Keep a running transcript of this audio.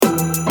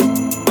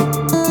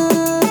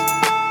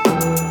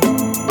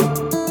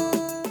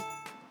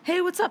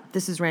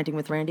This is Ranting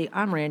with Randy.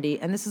 I'm Randy,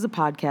 and this is a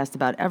podcast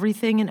about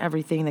everything and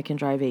everything that can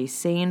drive a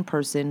sane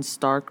person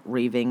stark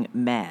raving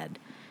mad.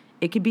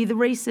 It could be the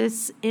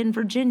racists in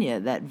Virginia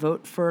that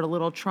vote for a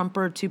little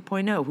Trumper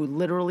 2.0 who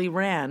literally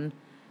ran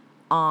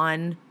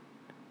on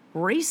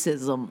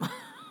racism.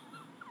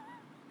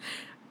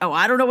 Oh,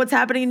 I don't know what's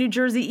happening in New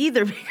Jersey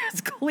either, because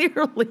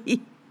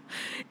clearly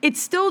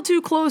it's still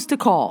too close to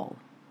call.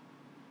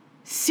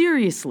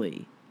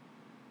 Seriously.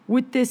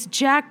 With this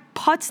Jack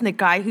Putznick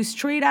guy who's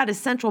straight out of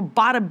Central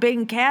Bada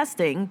Bing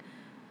casting.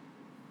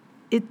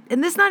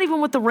 And this is not even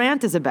what the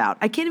rant is about.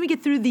 I can't even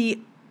get through the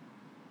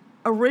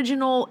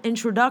original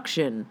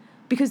introduction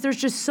because there's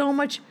just so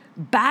much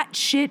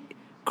batshit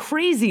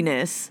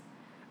craziness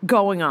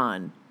going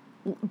on.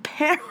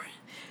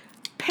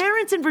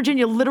 Parents in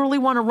Virginia literally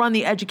want to run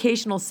the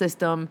educational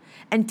system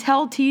and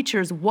tell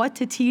teachers what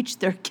to teach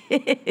their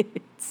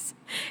kids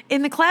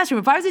in the classroom.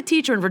 If I was a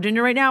teacher in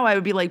Virginia right now, I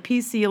would be like,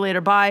 peace, see you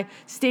later, bye.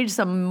 Stage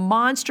some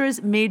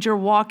monstrous major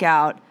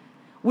walkout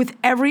with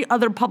every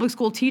other public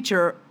school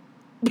teacher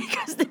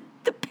because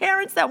the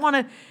parents that want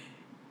to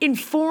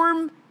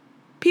inform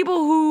people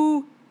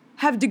who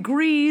have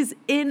degrees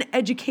in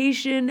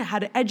education, how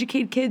to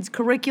educate kids,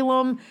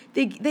 curriculum,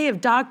 they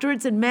have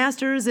doctorates and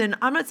masters, and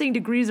I'm not saying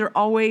degrees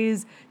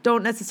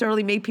don't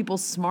necessarily make people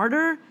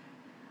smarter,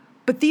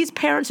 but these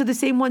parents are the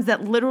same ones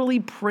that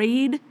literally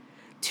prayed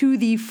to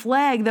the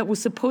flag that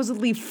was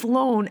supposedly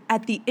flown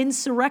at the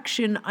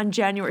insurrection on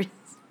January.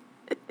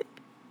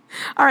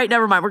 All right,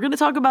 never mind. We're going to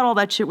talk about all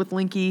that shit with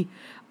Linky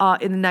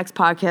in the next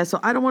podcast, so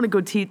I don't want to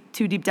go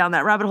too deep down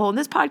that rabbit hole. And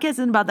this podcast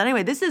isn't about that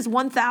anyway. This is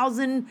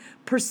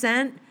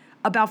 1,000%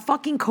 about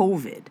fucking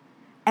COVID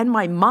and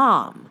my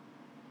mom.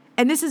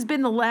 And this has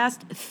been the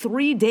last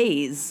 3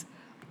 days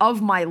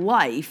of my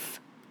life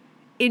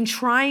in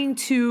trying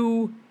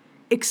to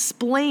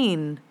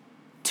explain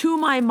to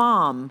my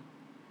mom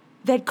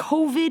that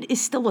COVID is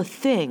still a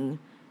thing,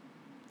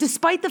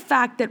 despite the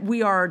fact that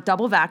we are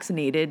double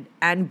vaccinated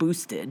and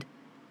boosted.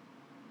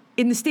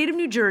 In the state of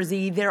New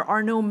Jersey, there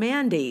are no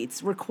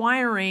mandates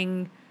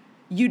requiring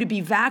you to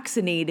be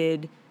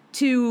vaccinated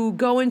to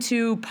go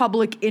into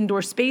public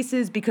indoor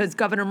spaces because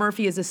Governor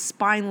Murphy is a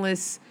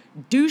spineless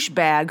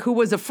douchebag who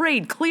was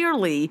afraid,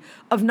 clearly,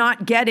 of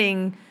not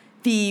getting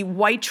the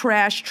white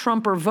trash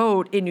Trumper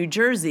vote in New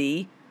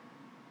Jersey.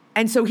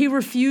 And so he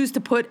refused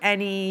to put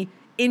any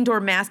indoor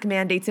mask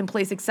mandates in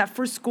place except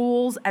for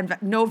schools and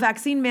no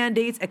vaccine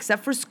mandates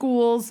except for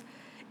schools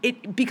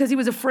because he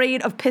was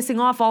afraid of pissing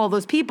off all of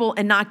those people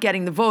and not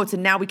getting the votes.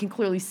 And now we can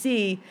clearly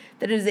see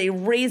that it is a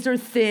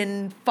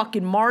razor-thin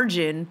fucking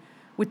margin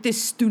with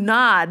this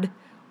stunad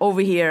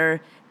over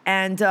here.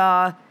 And,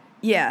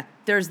 yeah,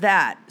 there's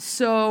that.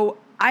 So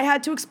I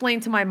had to explain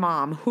to my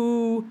mom,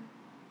 who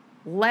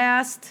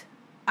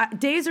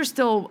days are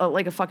still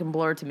like a fucking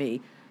blur to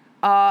me.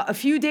 A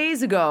few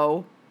days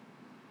ago,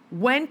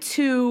 went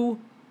to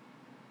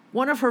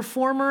one of her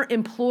former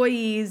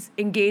employees'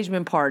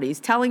 engagement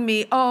parties telling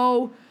me,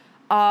 I'll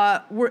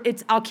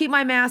keep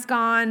my mask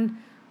on,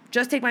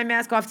 just take my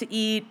mask off to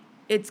eat.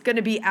 It's going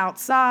to be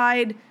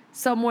outside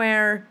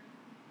somewhere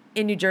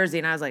in New Jersey.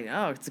 And I was like,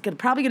 it's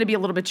probably going to be a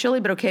little bit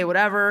chilly, but okay,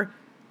 whatever.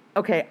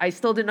 Okay, I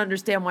still didn't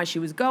understand why she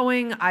was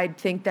going. I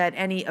think that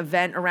any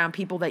event around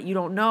people that you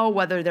don't know,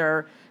 whether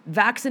they're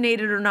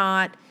vaccinated or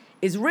not,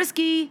 is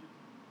risky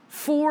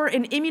for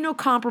an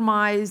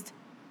immunocompromised,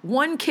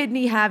 one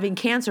kidney having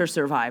cancer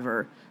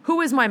survivor,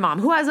 who is my mom,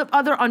 who has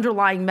other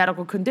underlying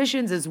medical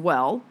conditions as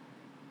well.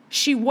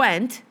 She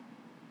went.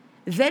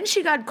 Then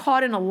she got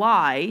caught in a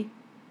lie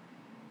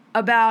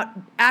about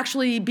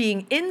actually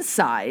being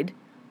inside.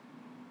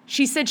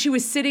 She said she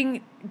was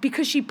sitting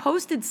because she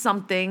posted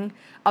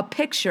a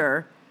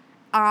picture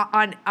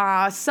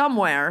on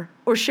somewhere,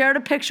 or shared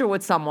a picture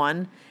with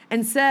someone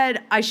and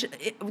said, I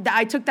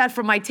took that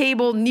from my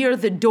table near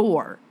the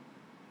door.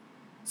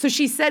 So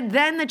she said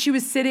then that she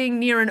was sitting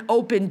near an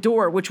open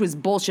door, which was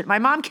bullshit. My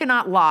mom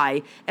cannot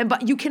lie,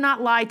 but you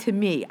cannot lie to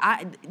me.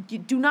 You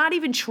do not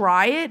even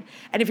try it.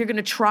 And if you're going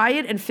to try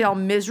it and fail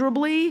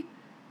miserably,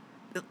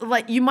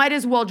 like, you might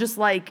as well just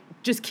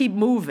keep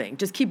moving.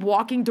 Just keep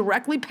walking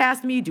directly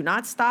past me. Do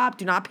not stop.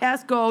 Do not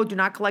pass go. Do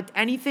not collect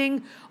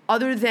anything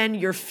other than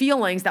your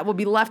feelings that will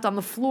be left on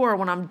the floor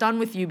when I'm done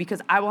with you, because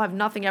I will have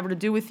nothing ever to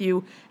do with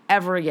you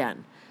ever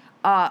again.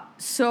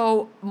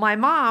 So my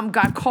mom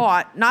got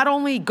caught not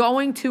only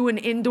going to an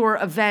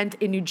indoor event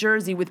in New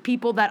Jersey with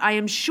people that I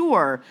am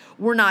sure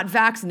were not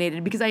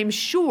vaccinated, because I am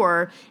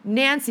sure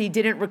Nancy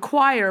didn't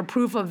require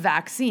proof of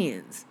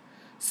vaccines.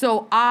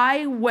 So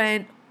I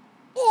went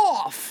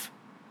off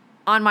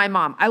on my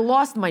mom. I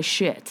lost my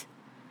shit.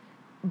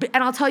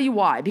 And I'll tell you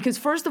why. Because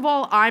first of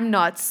all, I'm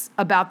nuts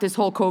about this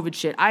whole COVID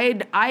shit.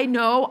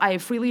 I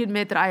freely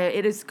admit that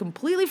it has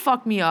completely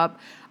fucked me up.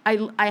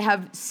 I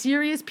have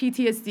serious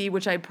PTSD,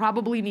 which I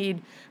probably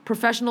need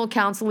professional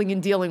counseling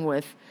and dealing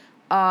with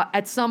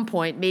at some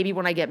point, maybe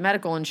when I get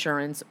medical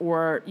insurance,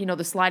 or,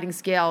 the sliding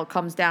scale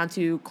comes down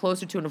to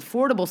closer to an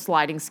affordable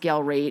sliding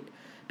scale rate,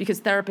 because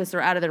therapists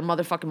are out of their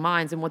motherfucking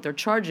minds and what they're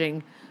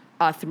charging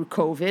through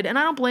COVID, and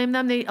I don't blame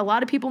them. A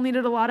lot of people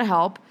needed a lot of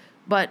help,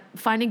 but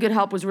finding good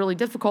help was really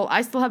difficult.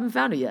 I still haven't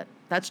found it yet.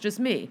 That's just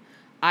me.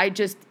 I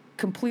just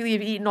completely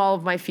have eaten all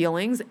of my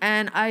feelings,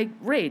 and I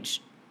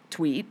rage,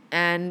 tweet,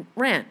 and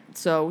rant.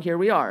 So here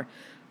we are.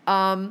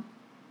 And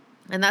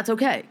that's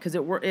okay, because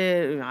it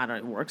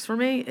works for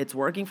me. It's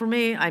working for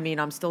me. I mean,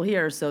 I'm still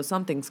here, so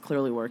something's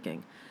clearly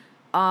working.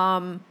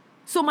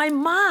 So my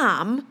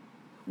mom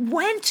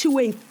went to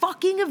a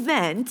fucking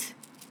event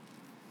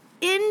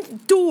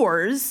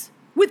indoors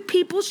with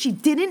people she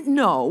didn't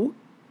know.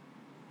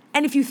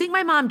 And if you think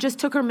my mom just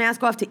took her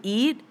mask off to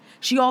eat,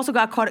 she also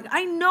got caught.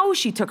 I know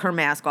she took her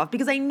mask off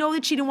because I know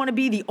that she didn't want to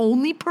be the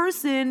only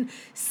person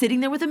sitting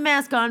there with a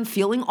mask on,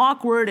 feeling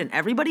awkward and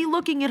everybody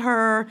looking at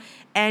her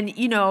and,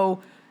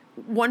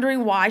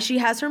 wondering why she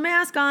has her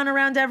mask on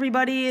around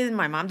everybody. And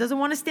my mom doesn't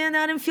want to stand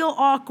out and feel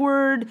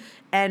awkward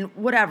and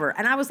whatever.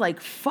 And I was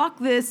like, fuck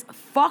this.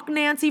 Fuck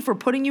Nancy for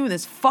putting you in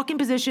this fucking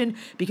position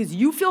because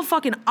you feel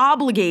fucking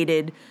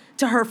obligated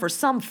to her for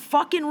some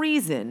fucking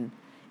reason.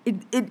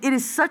 It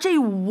is such a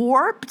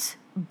warped,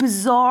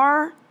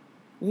 bizarre,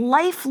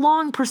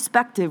 lifelong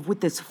perspective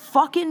with this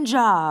fucking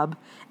job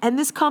and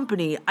this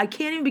company. I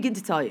can't even begin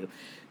to tell you.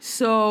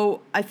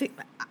 So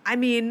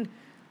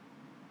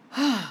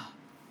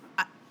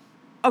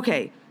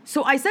okay.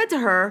 So I said to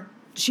her,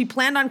 she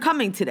planned on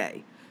coming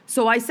today.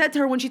 So I said to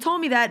her when she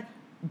told me that,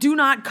 do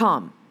not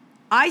come.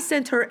 I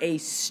sent her a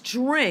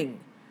string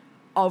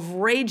of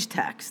rage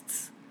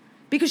texts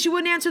because she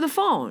wouldn't answer the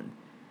phone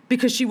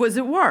because she was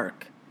at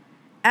work.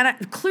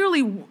 And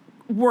clearly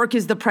work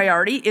is the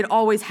priority. It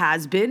always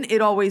has been.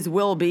 It always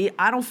will be.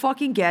 I don't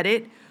fucking get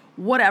it.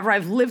 Whatever.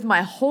 I've lived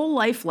my whole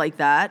life like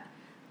that.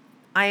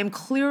 I am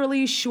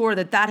clearly sure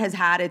that has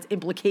had its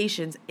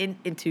implications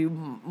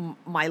into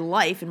my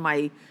life and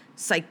my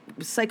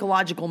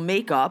psychological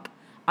makeup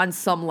on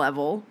some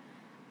level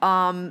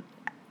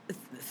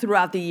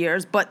throughout the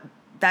years. But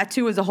that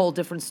too is a whole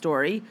different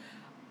story.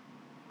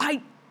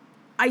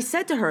 I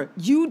said to her,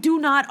 you do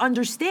not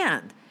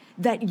understand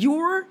that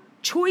your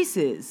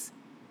choices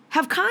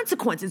have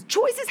consequences.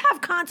 Choices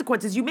have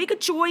consequences. You make a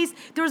choice,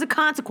 there's a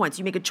consequence.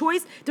 You make a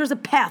choice, there's a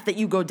path that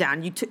you go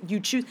down. You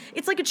choose.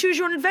 It's like a choose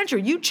your own adventure.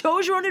 You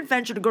chose your own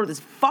adventure to go to this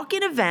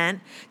fucking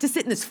event, to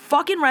sit in this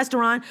fucking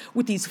restaurant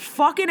with these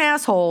fucking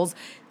assholes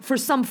for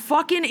some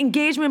fucking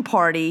engagement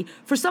party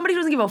for somebody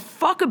who doesn't give a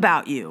fuck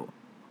about you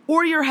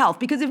or your health.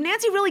 Because if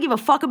Nancy really gave a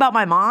fuck about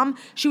my mom,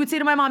 she would say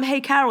to my mom,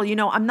 hey, Carol,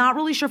 I'm not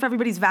really sure if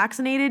everybody's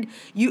vaccinated.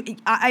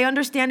 I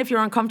understand if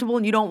you're uncomfortable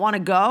and you don't want to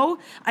go.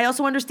 I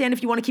also understand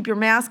if you want to keep your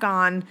mask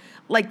on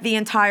like the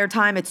entire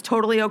time. It's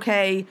totally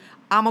okay.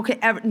 I'm okay.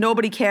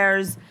 Nobody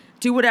cares.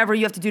 Do whatever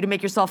you have to do to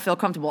make yourself feel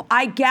comfortable.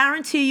 I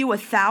guarantee you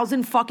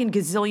 1,000 fucking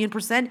gazillion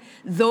 %,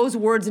 those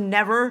words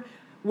never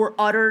were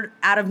uttered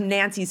out of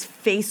Nancy's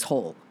face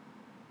hole.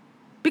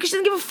 Because she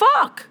doesn't give a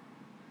fuck.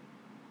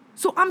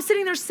 So I'm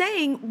sitting there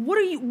saying,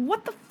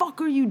 what the fuck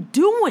are you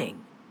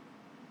doing?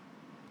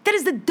 That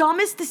is the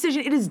dumbest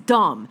decision. It is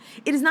dumb.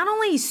 It is not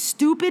only a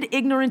stupid,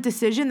 ignorant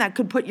decision that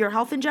could put your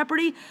health in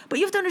jeopardy, but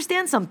you have to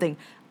understand something.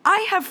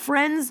 I have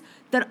friends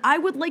that I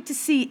would like to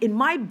see in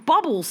my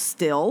bubble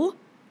still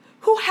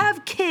who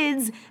have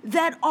kids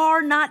that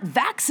are not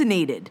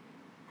vaccinated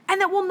and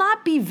that will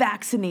not be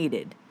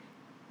vaccinated.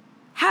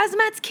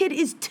 Hazmat's kid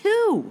is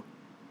 2.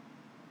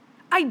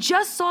 I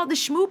just saw the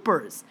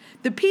schmoopers.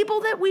 The people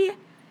that we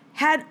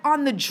had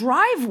on the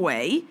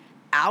driveway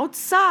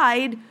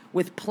outside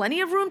with plenty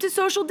of room to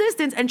social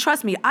distance. And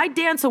trust me, I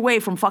dance away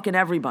from fucking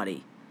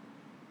everybody.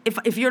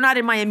 If you're not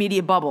in my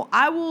immediate bubble,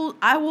 I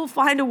will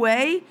find a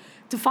way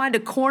to find a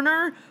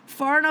corner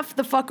far enough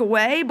the fuck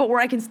away, but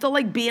where I can still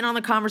like be in on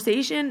the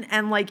conversation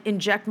and like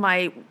inject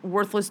my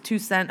worthless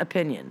 2-cent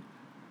opinion.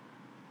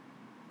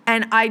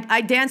 And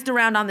I danced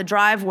around on the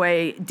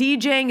driveway.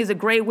 DJing is a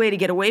great way to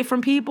get away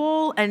from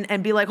people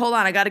and be like, hold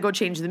on, I got to go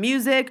change the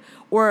music,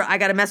 or I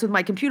got to mess with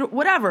my computer,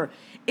 whatever.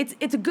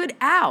 It's a good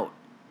out.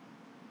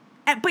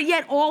 But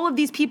yet all of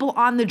these people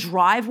on the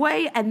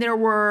driveway, and there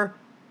were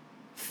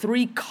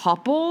 3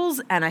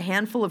 couples and a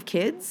handful of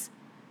kids,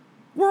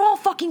 were all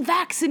fucking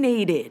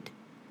vaccinated.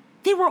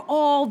 They were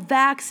all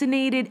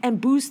vaccinated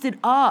and boosted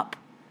up.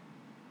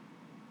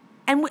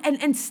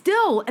 And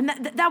still, and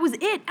that was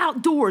it,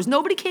 outdoors.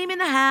 Nobody came in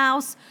the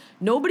house.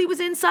 Nobody was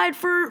inside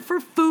for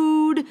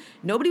food.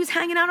 Nobody was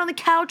hanging out on the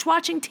couch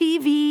watching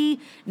TV.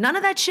 None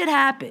of that shit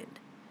happened.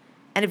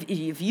 And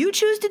if you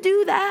choose to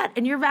do that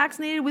and you're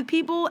vaccinated with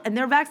people and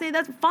they're vaccinated,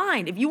 that's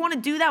fine. If you want to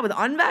do that with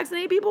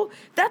unvaccinated people,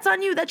 that's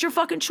on you. That's your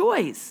fucking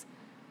choice.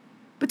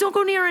 But don't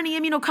go near any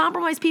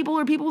immunocompromised people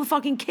or people with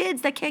fucking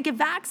kids that can't get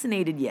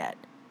vaccinated yet.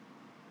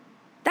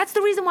 That's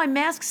the reason why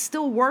masks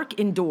still work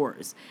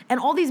indoors. And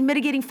all these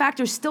mitigating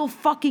factors still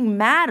fucking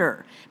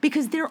matter.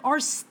 Because there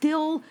are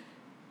still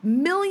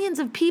millions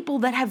of people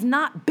that have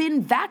not been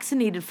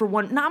vaccinated for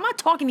one. Now, I'm not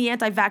talking the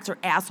anti-vaxxer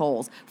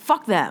assholes.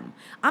 Fuck them.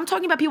 I'm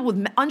talking about people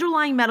with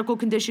underlying medical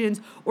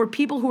conditions or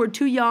people who are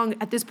too young,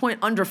 at this point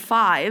under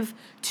 5,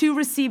 to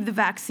receive the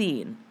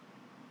vaccine.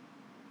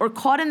 Or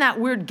caught in that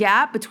weird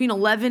gap between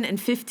 11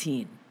 and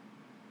 15.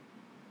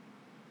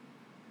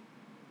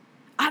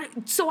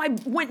 So I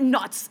went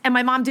nuts, and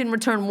my mom didn't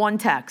return one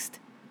text.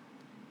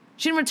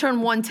 She didn't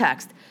return one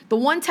text. The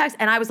one text,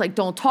 and I was like,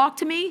 don't talk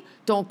to me,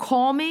 don't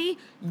call me.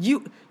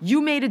 You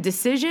made a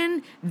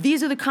decision.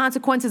 These are the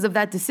consequences of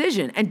that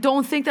decision. And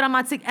don't think that I'm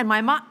not sick. And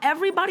my mom,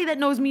 everybody that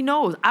knows me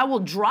knows, I will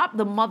drop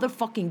the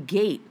motherfucking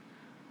gate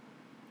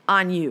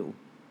on you.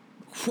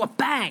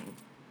 Bang.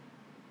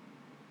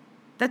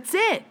 That's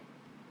it.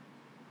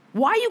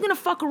 Why are you gonna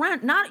fuck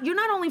around? You're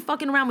not only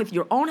fucking around with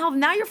your own health,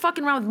 now you're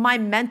fucking around with my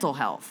mental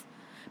health.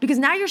 Because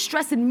now you're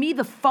stressing me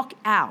the fuck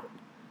out.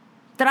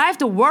 That I have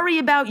to worry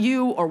about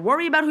you or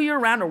worry about who you're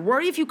around or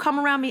worry if you come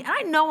around me. And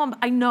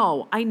I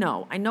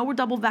know we're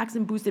double vaxxed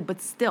and boosted,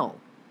 but still.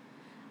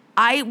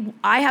 I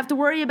have to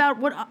worry about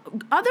what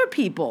other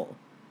people.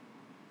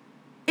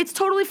 It's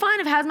totally fine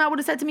if Hazmat would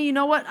have said to me, you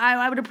know what,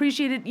 I would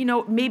appreciate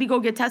it, maybe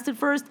go get tested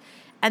first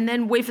and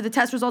then wait for the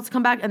test results to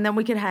come back and then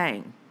we could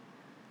hang.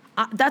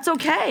 That's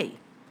okay.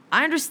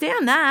 I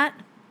understand that.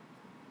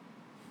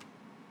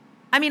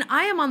 I mean,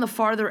 I am on the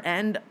farther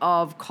end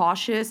of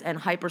cautious and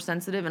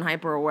hypersensitive and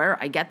hyper-aware.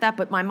 I get that.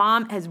 But my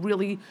mom has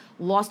really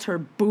lost her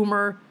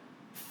boomer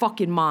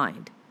fucking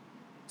mind.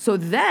 So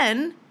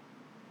then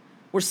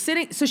we're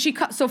sitting.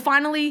 So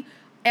finally,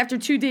 after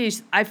 2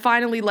 days, I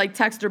finally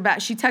text her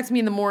back. She texts me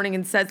in the morning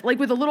and says,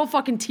 with a little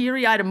fucking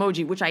teary-eyed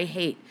emoji, which I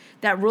hate.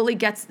 That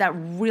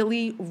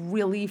really,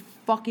 really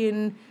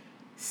fucking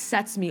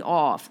sets me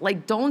off.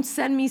 Don't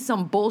send me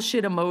some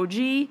bullshit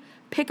emoji.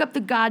 Pick up the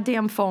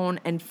goddamn phone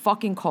and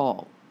fucking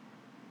call.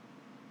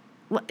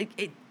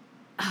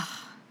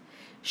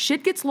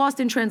 Shit gets lost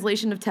in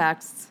translation of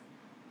texts.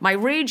 My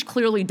rage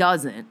clearly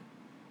doesn't.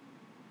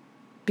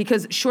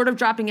 Because short of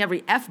dropping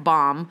every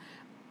F-bomb,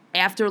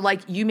 after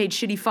you made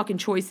shitty fucking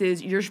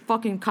choices, your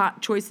fucking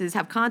choices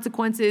have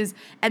consequences.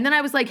 And then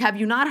I was like, have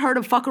you not heard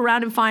of fuck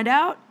around and find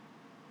out?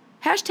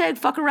 Hashtag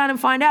fuck around and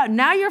find out.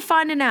 Now you're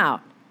finding out.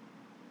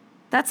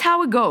 That's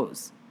how it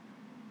goes.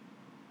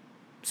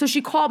 So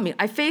she called me.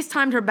 I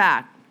FaceTimed her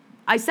back.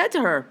 I said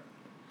to her,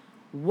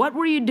 what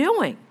were you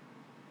doing?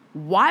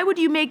 Why would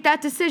you make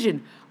that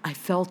decision? I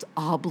felt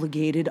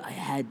obligated. I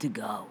had to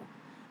go.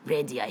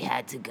 Randy, I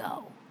had to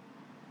go.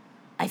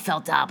 I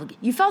felt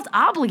obligated. You felt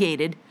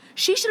obligated?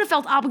 She should have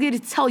felt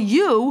obligated to tell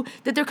you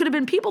that there could have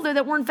been people there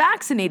that weren't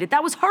vaccinated.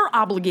 That was her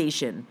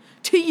obligation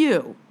to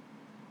you,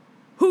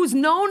 who's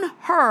known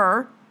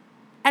her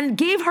and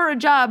gave her a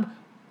job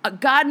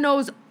God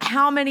knows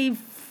how many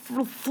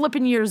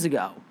flipping years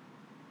ago.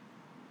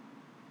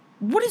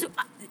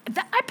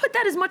 I put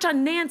that as much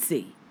on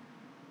Nancy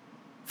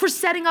for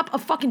setting up a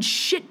fucking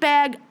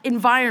shitbag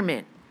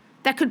environment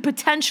that could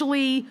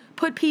potentially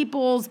put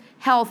people's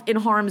health in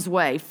harm's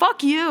way.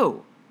 Fuck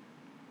you.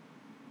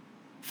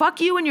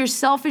 Fuck you and your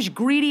selfish,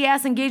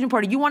 greedy-ass engagement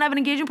party. You want to have an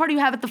engagement party? You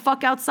have it the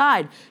fuck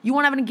outside. You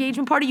want to have an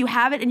engagement party? You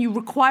have it, and you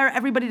require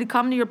everybody to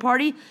come to your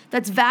party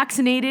that's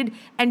vaccinated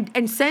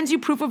and sends you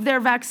proof of their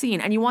vaccine.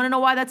 And you want to know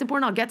why that's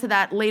important? I'll get to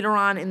that later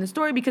on in the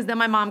story, because then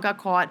my mom got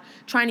caught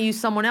trying to use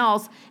someone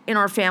else in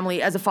our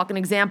family as a fucking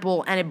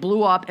example, and it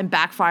blew up and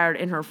backfired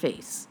in her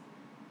face.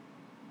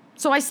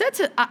 So I'm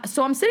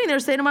sitting there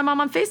saying to my mom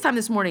on FaceTime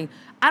this morning,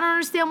 I don't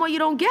understand what you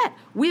don't get.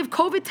 We have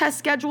COVID tests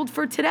scheduled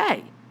for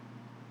today.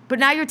 But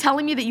now you're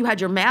telling me that you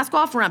had your mask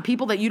off around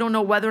people that you don't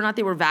know whether or not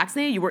they were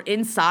vaccinated. You were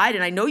inside,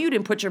 and I know you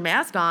didn't put your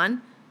mask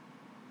on,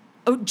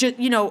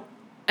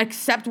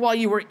 except while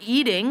you were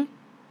eating.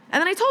 And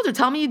then I told her,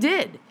 tell me you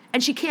did.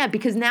 And she can't,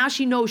 because now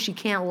she knows she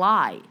can't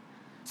lie.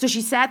 So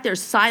she sat there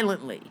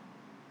silently,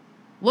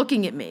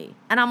 looking at me.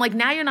 And I'm like,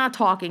 now you're not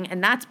talking,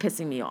 and that's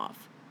pissing me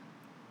off.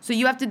 So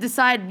you have to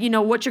decide,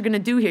 what you're going to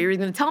do here. You're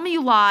going to tell me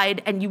you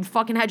lied and you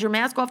fucking had your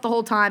mask off the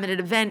whole time at an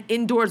event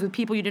indoors with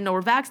people you didn't know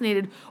were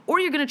vaccinated, or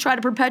you're going to try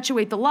to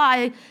perpetuate the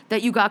lie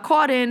that you got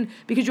caught in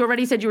because you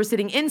already said you were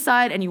sitting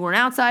inside and you weren't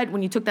outside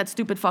when you took that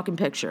stupid fucking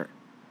picture.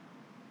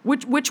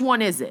 Which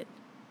one is it?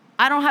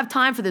 I don't have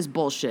time for this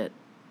bullshit.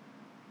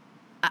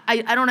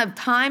 I don't have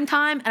time,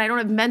 and I don't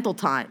have mental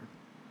time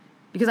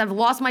because I've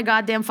lost my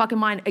goddamn fucking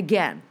mind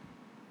again.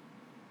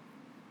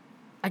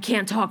 I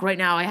can't talk right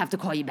now. I have to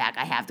call you back.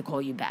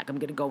 I'm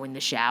going to go in the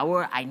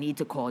shower. I need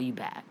to call you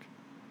back.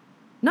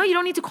 No, you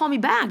don't need to call me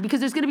back because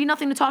there's going to be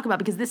nothing to talk about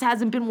because this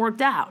hasn't been worked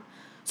out.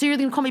 So you're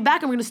going to call me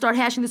back and we're going to start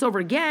hashing this over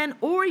again,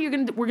 or we're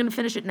going to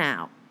finish it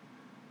now.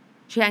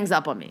 She hangs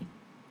up on me.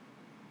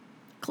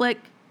 Click.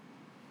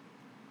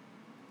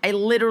 I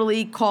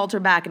literally called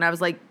her back and I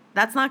was like,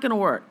 that's not going to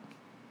work.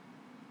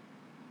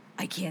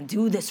 I can't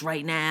do this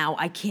right now.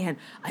 I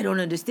don't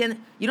understand.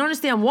 You don't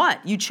understand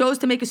what? You chose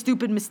to make a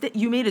stupid mistake.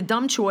 You made a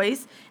dumb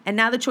choice, and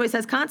now the choice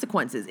has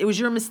consequences. It was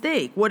your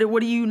mistake. What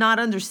are you not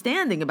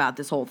understanding about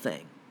this whole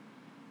thing?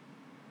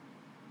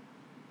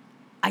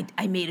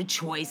 I made a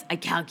choice. I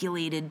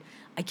calculated.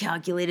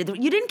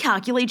 You didn't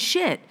calculate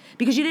shit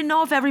because you didn't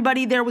know if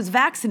everybody there was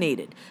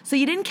vaccinated. So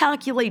you didn't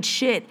calculate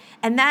shit,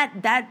 and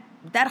that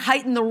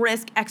heightened the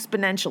risk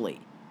exponentially.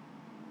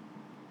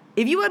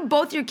 If you had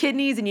both your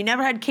kidneys and you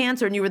never had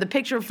cancer and you were the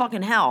picture of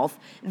fucking health,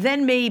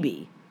 then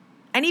maybe.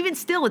 And even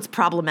still, it's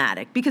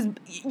problematic because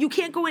you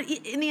can't go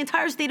in the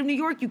entire state of New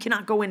York, you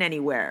cannot go in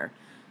anywhere.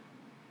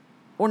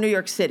 or New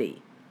York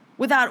City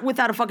without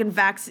a fucking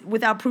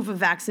without proof of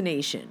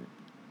vaccination.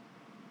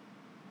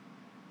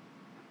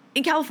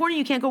 In California,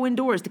 you can't go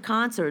indoors to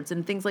concerts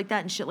and things like that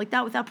and shit like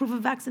that without proof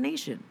of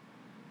vaccination.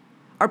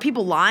 Are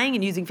people lying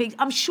and using fake?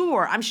 I'm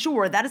sure.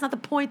 That is not the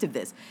point of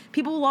this.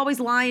 People will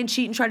always lie and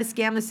cheat and try to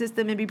scam the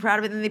system and be proud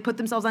of it. And then they put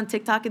themselves on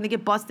TikTok and they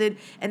get busted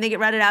and they get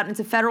ratted out and it's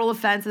a federal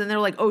offense. And then they're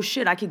like, oh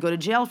shit, I could go to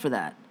jail for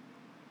that.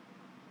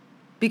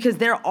 Because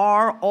there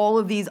are all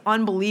of these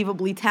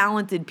unbelievably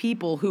talented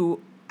people who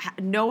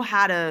know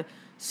how to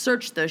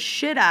search the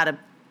shit out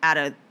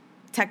of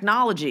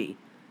technology.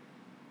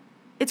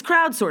 It's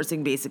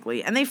crowdsourcing,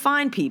 basically. And they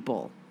find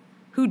people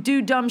who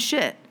do dumb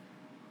shit,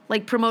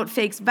 like promote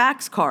fake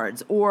vax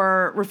cards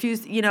or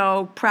refuse,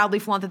 proudly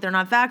flaunt that they're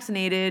not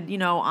vaccinated,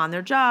 on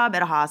their job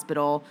at a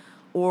hospital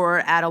or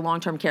at a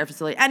long-term care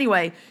facility.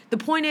 Anyway, the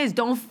point is,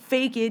 don't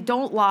fake it,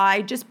 don't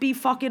lie, just be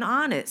fucking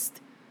honest.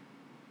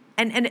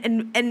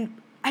 And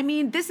I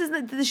mean, this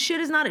shit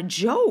is not a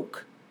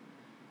joke.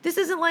 This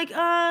isn't like,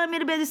 I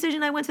made a bad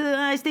decision,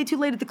 I stayed too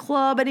late at the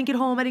club, I didn't get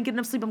home, I didn't get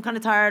enough sleep, I'm kind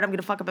of tired, I'm going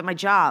to fuck up at my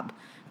job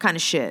kind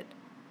of shit.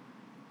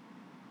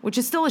 Which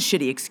is still a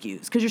shitty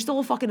excuse, because you're still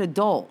a fucking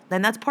adult.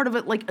 And that's part of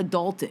it, like,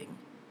 adulting.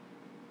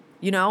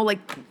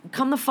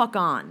 Come the fuck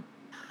on.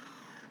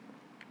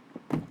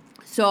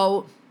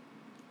 So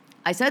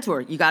I said to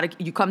her,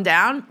 you come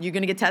down, you're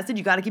going to get tested,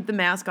 you got to keep the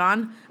mask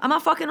on. I'm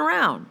not fucking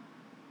around.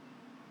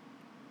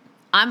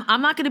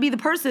 I'm not going to be the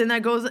person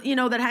that goes,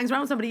 that hangs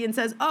around with somebody and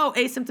says, oh,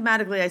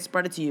 asymptomatically, I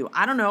spread it to you.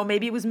 I don't know.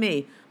 Maybe it was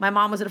me. My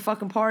mom was at a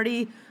fucking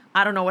party.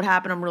 I don't know what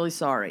happened. I'm really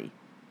sorry.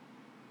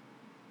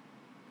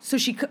 So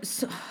she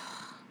comes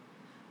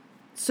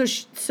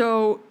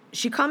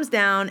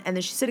down and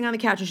then she's sitting on the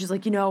couch and she's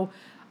like,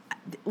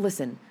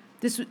 listen,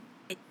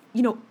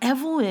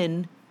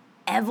 Evelyn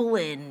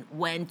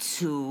went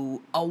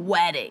to a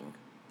wedding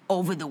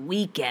over the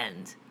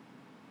weekend.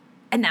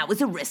 And that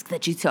was a risk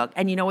that she took.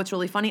 And you know what's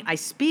really funny? I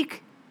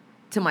speak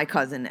to my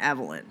cousin,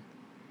 Evelyn.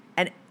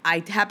 And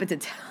I happen to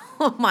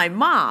tell my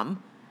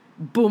mom,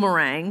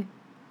 Boomerang,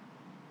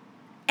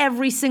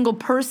 every single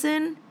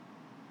person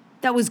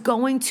that was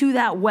going to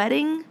that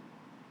wedding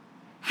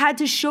had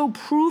to show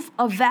proof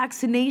of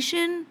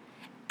vaccination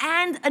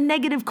and a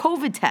negative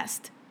COVID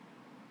test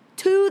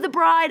to the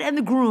bride and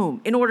the groom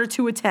in order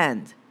to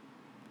attend.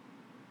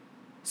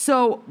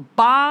 So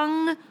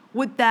bong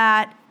with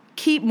that,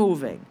 keep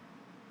moving.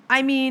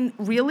 I mean,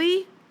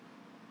 really?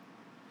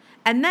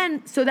 And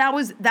then, so that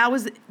was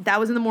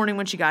in the morning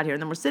when she got here.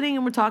 And then we're sitting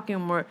and we're talking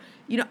and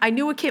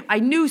I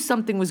knew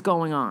something was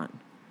going on.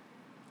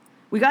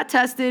 We got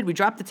tested. We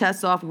dropped the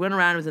tests off. We went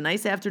around. It was a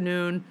nice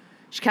afternoon.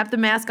 She kept the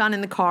mask on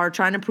in the car,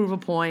 trying to prove a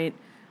point.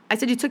 I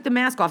said, you took the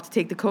mask off to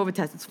take the COVID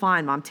test. It's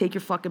fine, Mom. Take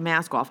your fucking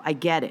mask off. I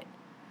get it.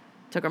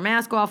 Took her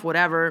mask off,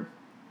 whatever.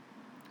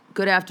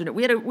 Good afternoon.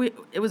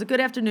 It was a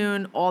good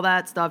afternoon, all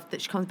that stuff.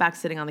 That she comes back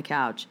sitting on the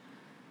couch.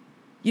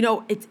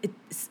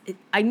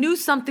 I knew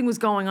something was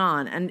going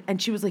on,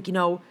 and she was like,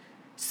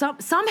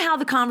 somehow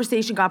the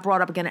conversation got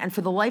brought up again, and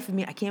for the life of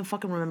me, I can't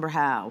fucking remember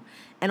how.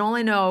 And all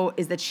I know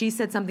is that she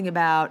said something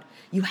about,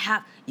 you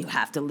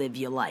have to live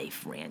your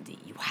life, Randy.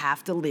 You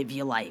have to live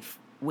your life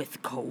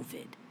with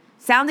COVID.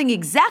 Sounding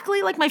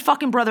exactly like my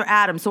fucking brother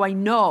Adam, so I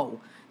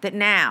know that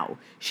now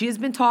she has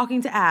been talking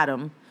to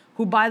Adam,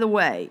 who, by the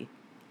way,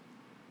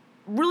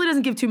 really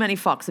doesn't give too many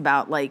fucks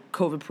about, like,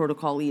 COVID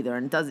protocol either,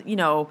 and doesn't,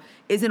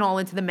 isn't all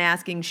into the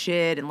masking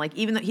shit, and, like,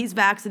 even though he's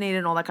vaccinated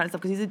and all that kind of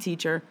stuff, because he's a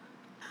teacher.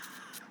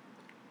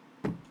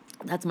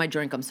 That's my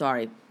drink, I'm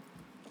sorry.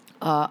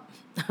 I'm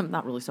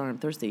not really sorry, I'm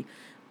thirsty.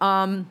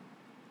 And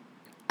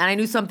I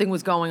knew something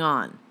was going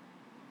on.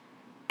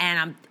 And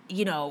I'm,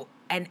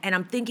 and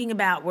I'm thinking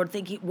about,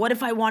 what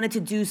if I wanted to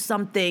do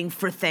something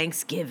for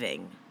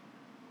Thanksgiving?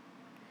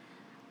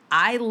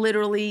 I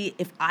literally,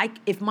 if I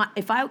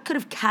could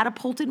have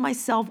catapulted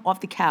myself off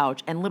the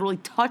couch and literally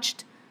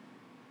touched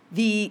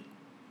the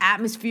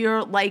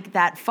atmosphere like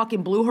that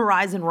fucking Blue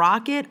Horizon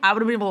rocket, I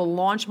would have been able to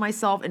launch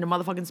myself into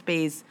motherfucking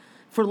space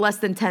for less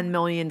than $10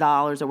 million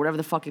or whatever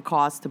the fuck it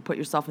costs to put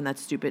yourself in that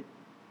stupid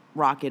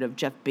rocket of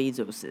Jeff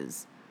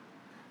Bezos's.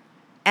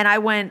 And I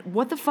went,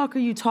 what the fuck are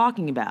you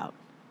talking about?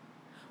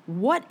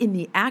 What in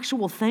the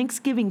actual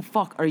Thanksgiving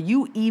fuck are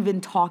you even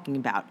talking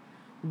about?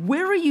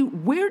 Where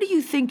do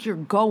you think you're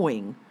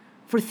going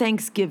for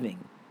Thanksgiving?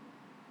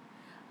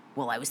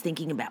 Well, we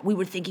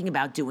were thinking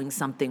about doing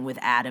something with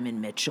Adam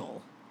and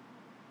Mitchell.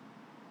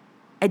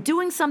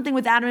 Doing something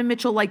with Adam and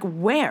Mitchell, like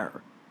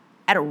where?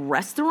 At a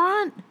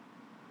restaurant?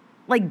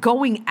 Like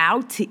going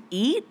out to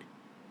eat?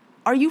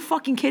 Are you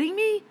fucking kidding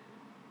me?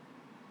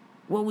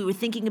 Well, we were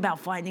thinking about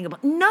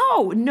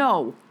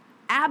No,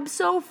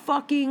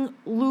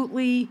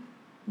 abso-fucking-lutely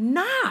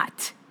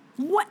not.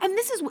 What? And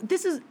this is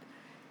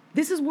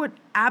what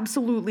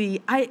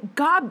absolutely,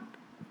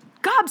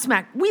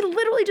 gobsmacked. We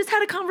literally just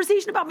had a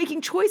conversation about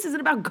making choices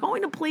and about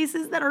going to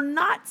places that are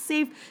not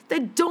safe,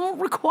 that don't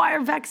require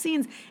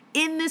vaccines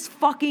in this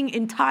fucking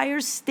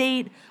entire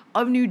state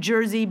of New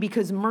Jersey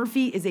because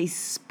Murphy is a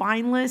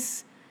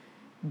spineless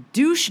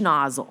douche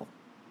nozzle.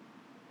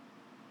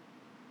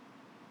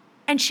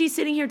 And she's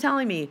sitting here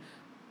telling me,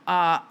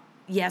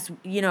 yes,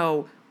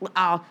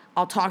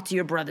 I'll talk to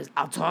your brothers.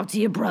 I'll talk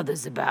to your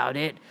brothers about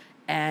it.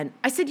 And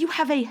I said, you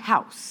have a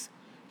house.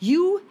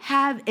 You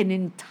have an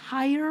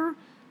entire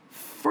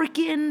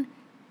freaking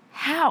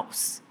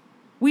house.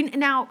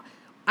 Now,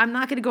 I'm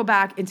not going to go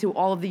back into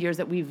all of the years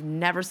that we've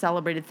never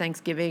celebrated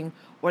Thanksgiving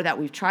or that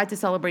we've tried to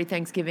celebrate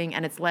Thanksgiving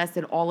and it's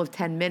lasted all of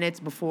 10 minutes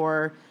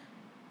before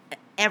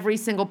every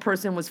single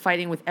person was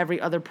fighting with every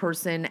other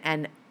person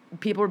and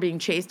people were being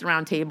chased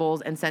around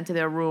tables and sent to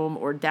their room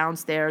or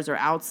downstairs or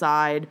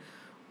outside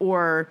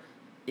or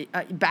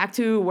back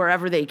to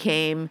wherever they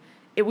came.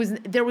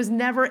 There was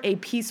never a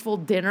peaceful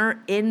dinner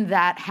in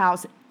that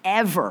house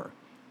ever.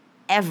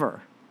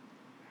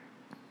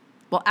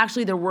 Well,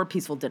 actually, there were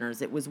peaceful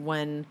dinners. It was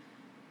when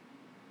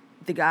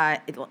the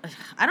guy,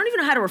 I don't even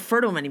know how to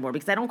refer to him anymore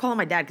because I don't call him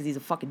my dad because he's a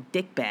fucking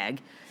dickbag.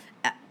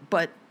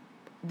 But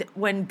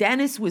when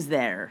Dennis was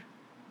there,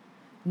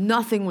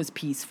 nothing was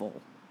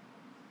peaceful.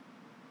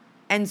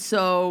 And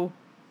so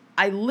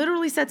I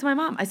literally said to my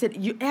mom, I said,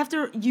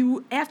 after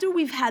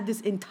we've had this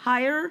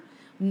entire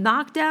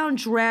knockdown,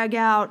 drag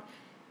out,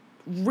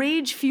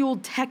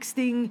 rage-fueled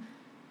texting,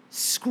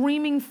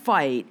 screaming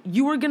fight,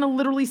 you are going to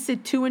literally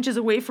sit 2 inches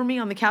away from me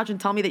on the couch and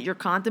tell me that you're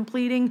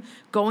contemplating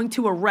going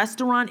to a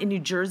restaurant in New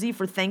Jersey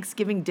for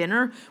Thanksgiving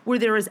dinner where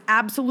there is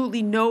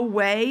absolutely no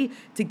way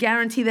to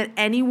guarantee that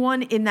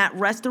anyone in that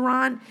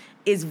restaurant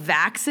is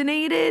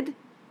vaccinated?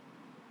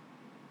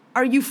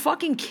 Are you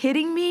fucking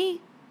kidding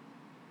me?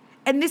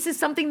 And this is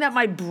something that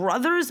my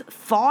brothers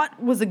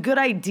thought was a good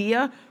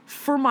idea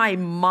for my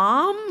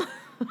mom?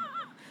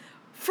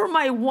 For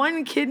my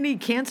one kidney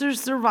cancer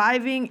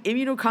surviving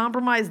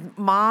immunocompromised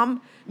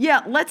mom?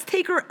 Yeah, let's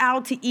take her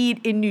out to eat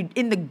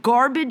in the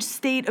garbage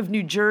state of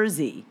New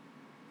Jersey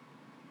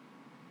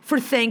for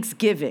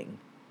Thanksgiving.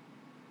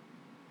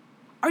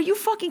 Are you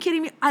fucking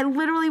kidding me? I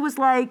literally was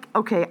like,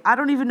 okay, I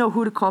don't even know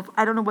who to call.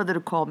 I don't know whether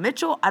to call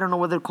Mitchell. I don't know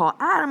whether to call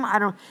Adam.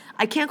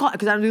 I can't call,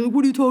 because I'm like,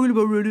 what are you talking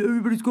about, Randy?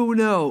 Everybody's going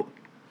out.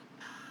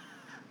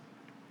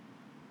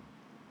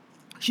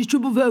 She's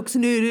triple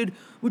vaccinated.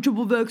 We're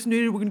triple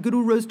vaccinated. We're going to go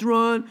to a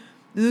restaurant.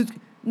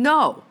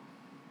 No.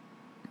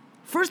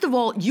 First of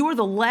all, you are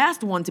the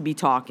last one to be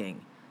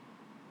talking.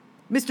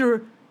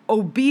 Mr.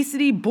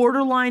 Obesity,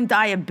 borderline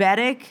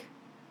diabetic,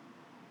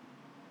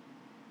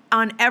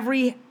 on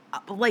every,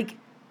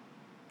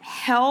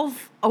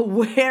 health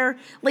aware.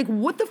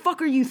 What the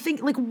fuck are you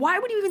thinking? Why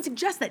would you even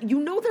suggest that?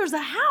 You know there's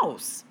a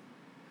house.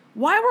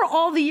 Why were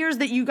all the years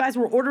that you guys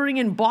were ordering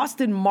in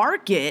Boston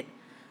Market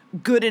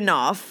good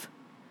enough?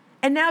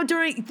 And now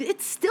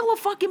it's still a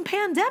fucking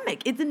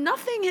pandemic.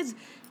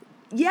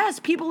 Yes,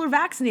 people are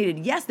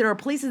vaccinated. Yes, there are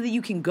places that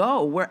you can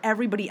go where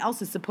everybody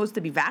else is supposed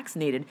to be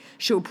vaccinated,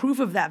 show proof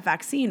of that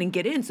vaccine and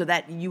get in so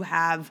that you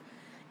have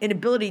an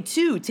ability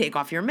to take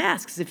off your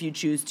masks if you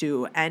choose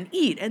to and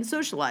eat and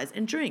socialize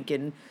and drink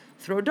and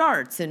throw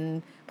darts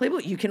and play.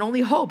 You can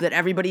only hope that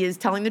everybody is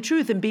telling the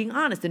truth and being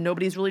honest and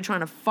nobody's really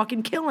trying to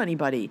fucking kill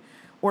anybody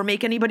or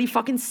make anybody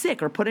fucking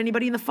sick or put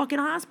anybody in the fucking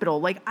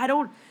hospital.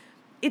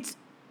 It's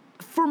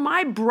for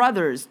my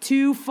brothers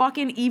to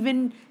fucking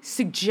even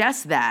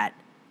suggest that.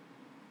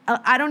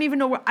 I don't even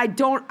know where I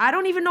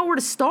don't even know where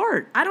to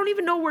start. I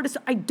don't know where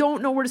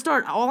to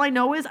start. All I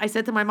know is I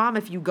said to my mom,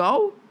 if you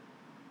go,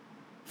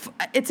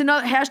 it's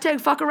another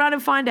hashtag fuck around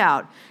and find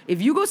out.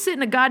 If you go sit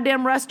in a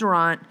goddamn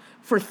restaurant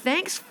for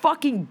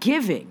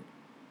Thanksgiving,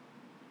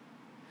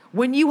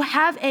 when you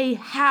have a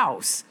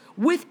house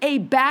with a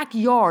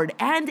backyard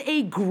and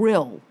a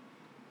grill,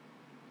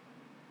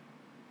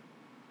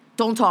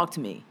 don't talk to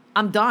me.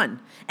 I'm done.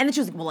 And it's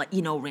just,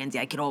 Randy,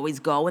 I could always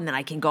go and then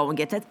I can go and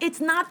get tested.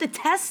 It's not the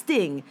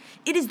testing.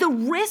 It is the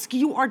risk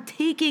you are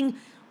taking.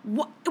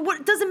 What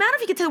doesn't matter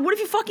if you get tested. What if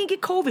you fucking get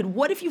COVID?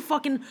 What if you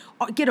fucking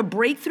get a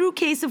breakthrough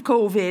case of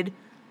COVID?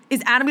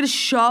 Is Adam going to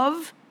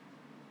shove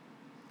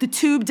the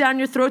tube down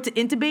your throat to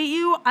intubate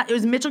you?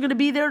 Is Mitchell going to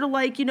be there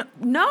to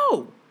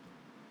no.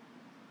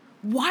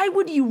 Why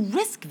would you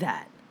risk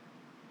that?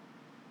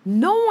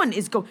 No one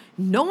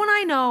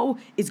I know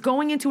is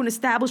going into an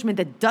establishment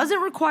that doesn't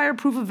require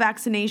proof of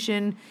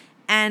vaccination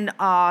and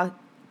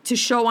to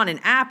show on an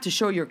app, to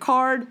show your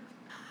card.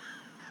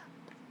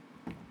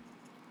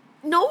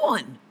 No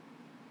one.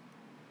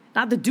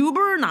 Not the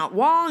Duber, not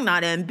Wong,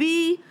 not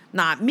MB,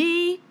 not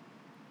me.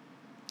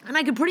 And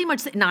I could pretty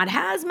much say, not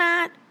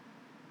Hazmat.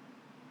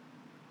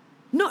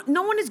 No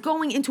one is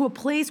going into a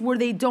place where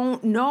they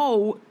don't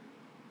know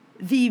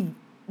the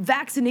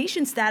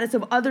vaccination status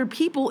of other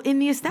people in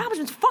the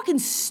establishment. It's fucking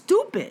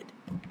stupid.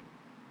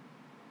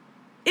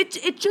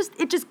 It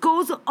just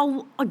goes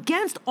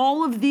against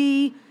all of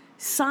the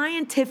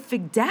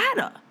scientific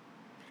data.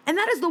 And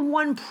that is the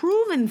one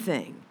proven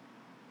thing.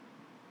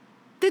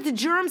 That the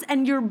germs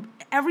and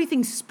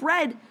everything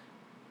spread.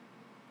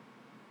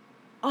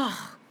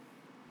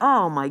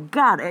 Oh my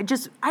God. I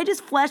just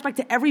flash back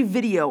to every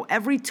video,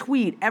 every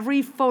tweet,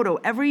 every photo,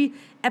 every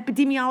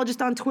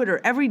epidemiologist on Twitter,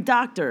 every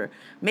doctor,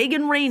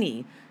 Megan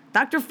Rainey,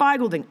 Dr.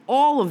 Feigelding,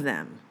 all of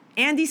them,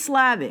 Andy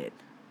Slavitt.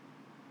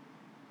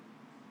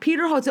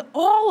 Peter Hotz,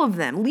 all of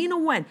them, Lena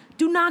Wen,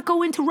 do not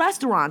go into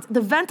restaurants.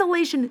 The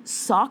ventilation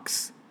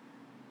sucks.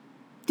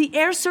 The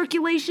air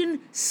circulation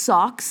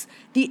sucks.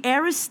 The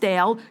air is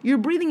stale. You're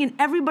breathing in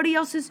everybody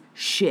else's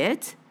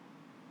shit.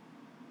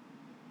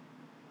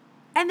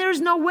 And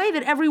there's no way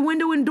that every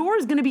window and door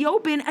is going to be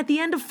open at the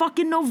end of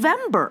fucking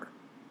November.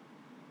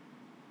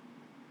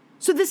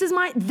 So this is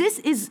what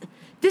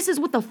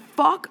the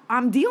fuck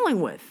I'm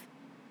dealing with.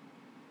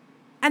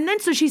 And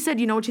then so she said,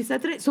 you know what she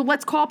said today? So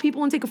let's call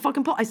people and take a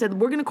fucking poll. I said,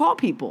 we're going to call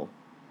people.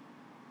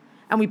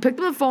 And we picked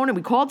up the phone and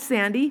we called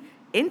Sandy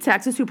in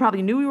Texas, who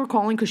probably knew we were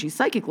calling because she's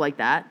psychic like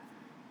that.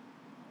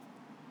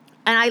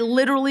 And I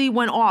literally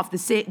went off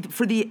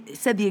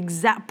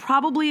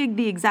probably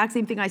the exact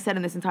same thing I said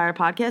in this entire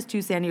podcast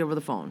to Sandy over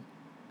the phone.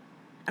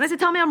 And I said,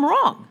 tell me I'm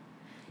wrong.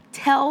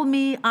 Tell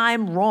me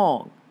I'm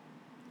wrong.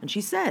 And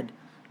she said,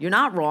 you're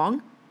not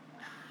wrong.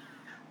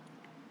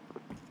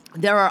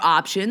 There are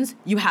options.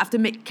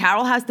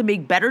 Carol has to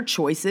make better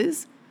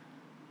choices.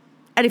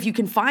 And if you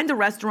can find a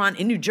restaurant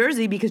in New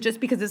Jersey, because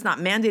it's not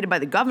mandated by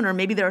the governor,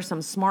 maybe there are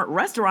some smart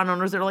restaurant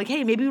owners that are like,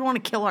 hey, maybe we don't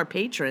want to kill our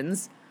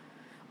patrons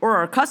or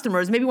our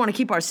customers. Maybe we want to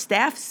keep our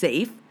staff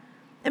safe.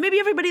 And maybe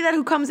everybody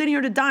who comes in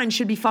here to dine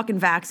should be fucking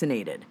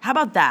vaccinated. How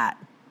about that?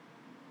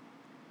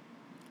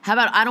 How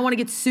about I don't want to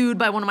get sued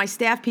by one of my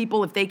staff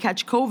people if they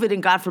catch COVID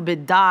and God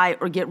forbid die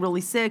or get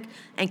really sick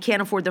and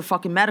can't afford their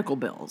fucking medical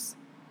bills?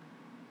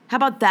 How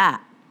about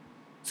that?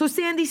 So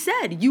Sandy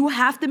said, you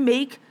have to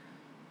make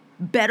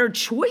better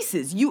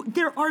choices.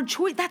 There are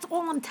choices. That's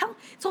all I'm telling.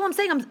 That's all I'm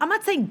saying. I'm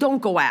not saying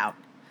don't go out.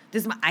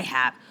 I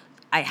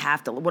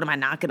have to. What am I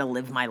not going to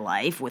live my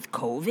life with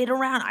COVID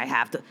around? I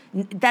have to.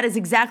 That is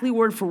exactly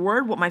word for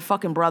word what my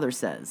fucking brother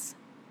says.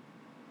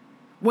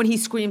 When he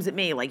screams at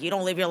me like, you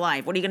don't live your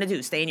life. What are you going to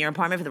do? Stay in your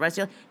apartment for the rest of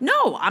your life?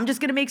 No, I'm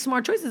just going to make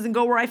smart choices and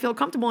go where I feel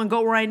comfortable and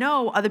go where I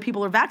know other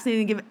people are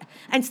vaccinated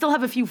and still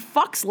have a few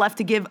fucks left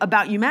to give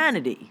about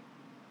humanity.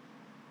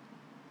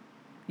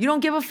 You don't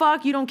give a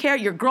fuck. You don't care.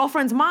 Your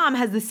girlfriend's mom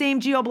has the same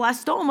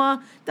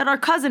glioblastoma that our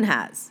cousin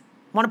has.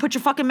 Want to put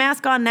your fucking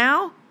mask on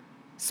now?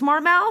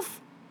 Smart mouth?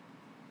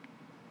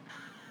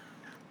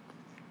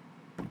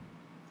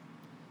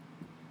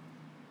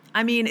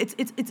 I mean, it's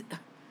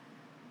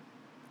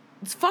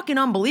fucking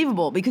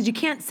unbelievable because you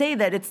can't say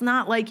that. It's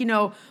not like,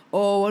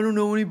 oh, I don't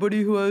know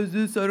anybody who has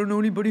this. I don't know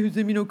anybody who's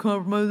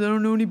immunocompromised. I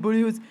don't know anybody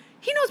who's...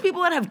 He knows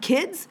people that have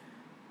kids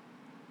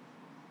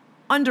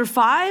under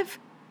 5.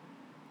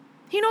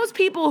 He knows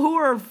people who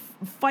are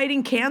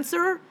fighting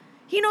cancer.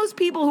 He knows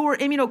people who are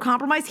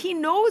immunocompromised. He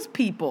knows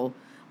people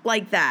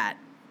like that.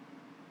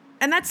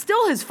 And that's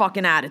still his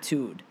fucking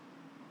attitude.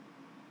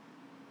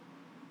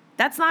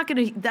 That's not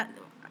going to...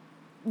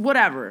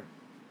 Whatever.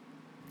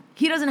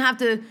 He doesn't have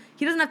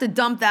to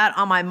dump that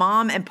on my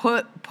mom and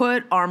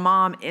put our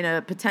mom in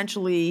a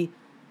potentially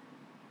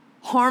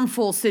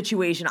harmful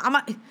situation.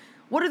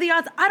 What are the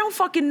odds? I don't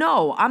fucking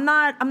know. I'm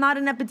not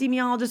an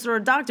epidemiologist or a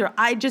doctor.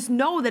 I just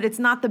know that it's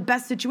not the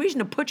best situation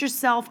to put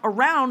yourself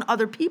around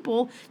other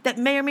people that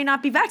may or may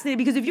not be vaccinated.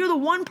 Because if you're the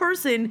one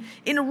person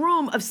in a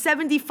room of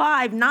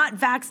 75 not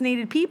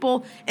vaccinated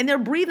people and they're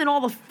breathing all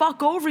the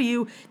fuck over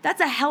you,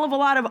 that's a hell of a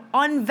lot of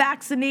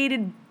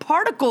unvaccinated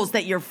particles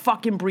that you're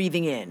fucking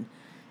breathing in.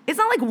 It's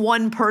not like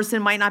one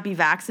person might not be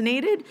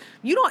vaccinated.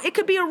 It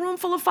could be a room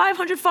full of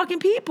 500 fucking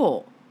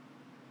people.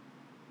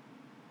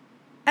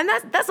 And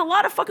that's a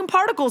lot of fucking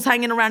particles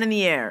hanging around in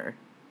the air.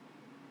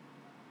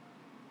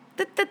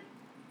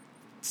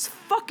 It's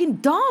fucking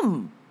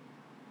dumb.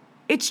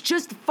 It's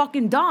just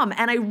fucking dumb.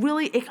 And I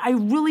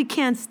really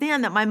can't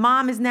stand that my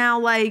mom is now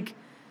like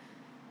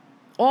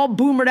all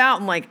boomered out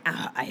and like,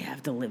 I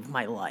have to live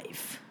my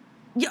life.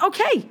 Yeah,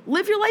 okay,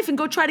 live your life and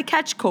go try to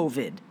catch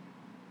COVID.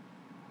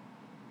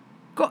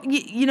 Go,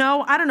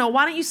 I don't know.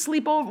 Why don't you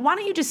sleep over? Why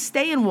don't you just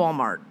stay in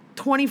Walmart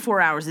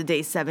 24 hours a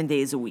day, 7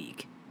 days a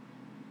week?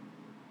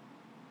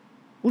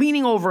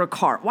 Leaning over a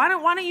cart. Why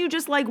don't you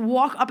just like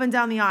walk up and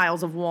down the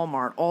aisles of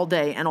Walmart all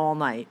day and all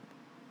night?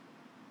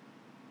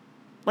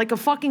 Like a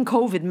fucking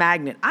COVID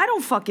magnet. I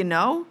don't fucking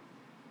know.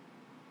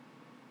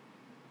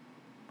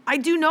 I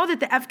do know that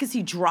the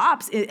efficacy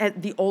drops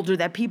at the older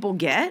that people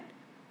get.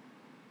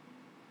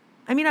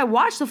 I mean, I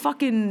watch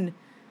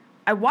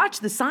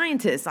the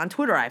scientists on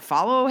Twitter. I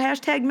follow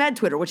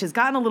 #MedTwitter, which has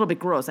gotten a little bit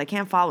gross. I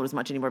can't follow as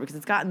much anymore because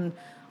it's gotten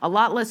a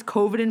lot less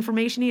COVID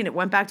information-y and it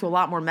went back to a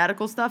lot more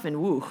medical stuff.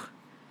 And woo,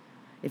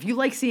 if you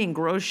like seeing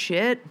gross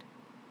shit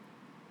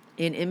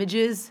in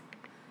images,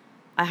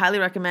 I highly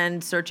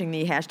recommend searching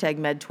the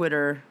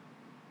 #MedTwitter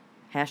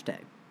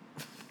hashtag.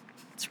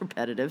 It's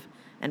repetitive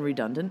and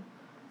redundant.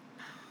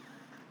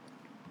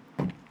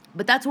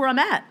 But that's where I'm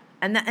at.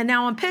 And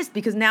now I'm pissed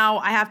because now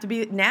I have to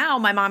be, now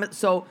my mom,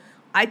 so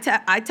I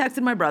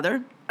texted my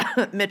brother,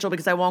 Mitchell,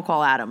 because I won't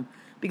call Adam.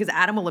 Because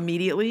Adam will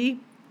immediately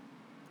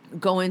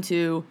go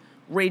into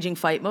raging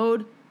fight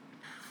mode.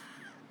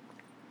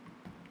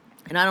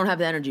 And I don't have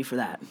the energy for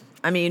that.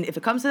 I mean, if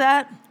it comes to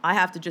that, I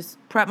have to just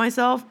prep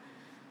myself.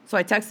 So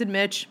I texted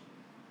Mitch.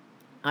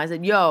 I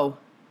said, yo,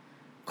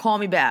 call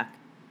me back.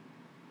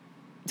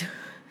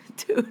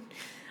 Dude,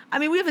 I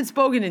mean, we haven't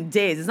spoken in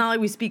days. It's not like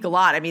we speak a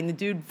lot. I mean, the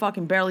dude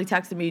fucking barely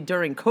texted me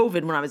during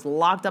COVID when I was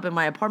locked up in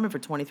my apartment for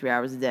 23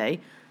 hours a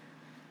day.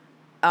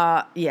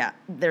 Yeah,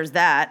 there's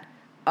that.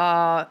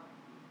 And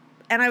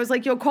I was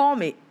like, yo, call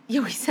me.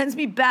 Yo, he sends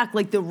me back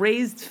like the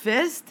raised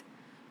fist.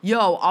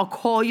 Yo, I'll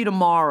call you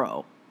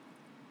tomorrow.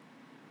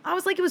 I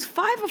was like, it was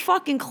 5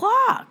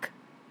 o'clock.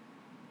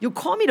 You'll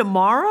call me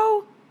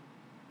tomorrow?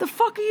 The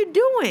fuck are you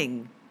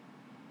doing?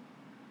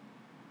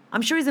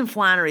 I'm sure he's in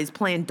Flannery's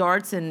playing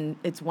darts and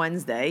it's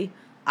Wednesday.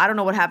 I don't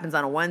know what happens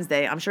on a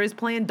Wednesday. I'm sure he's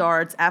playing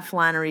darts at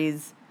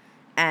Flannery's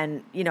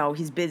and, you know,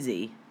 he's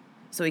busy,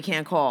 so he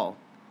can't call.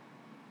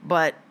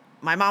 But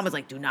my mom was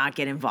like, do not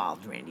get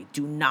involved, Randy.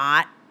 Do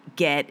not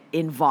get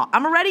involved.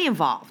 I'm already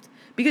involved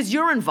because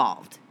you're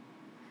involved.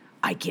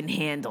 I can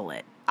handle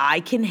it. I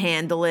can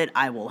handle it.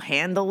 I will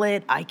handle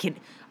it.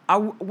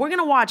 We're going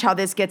to watch how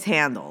this gets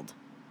handled.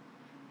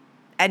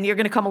 And you're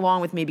going to come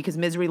along with me because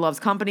misery loves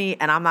company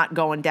and I'm not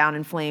going down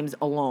in flames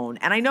alone.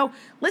 And I know,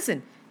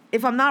 listen,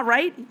 if I'm not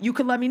right, you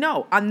could let me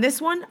know. On this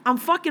one, I'm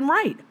fucking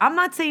right. I'm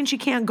not saying she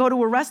can't go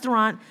to a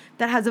restaurant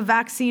that has a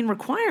vaccine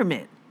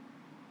requirement.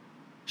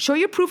 Show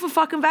your proof of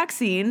fucking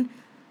vaccine,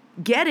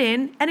 get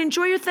in, and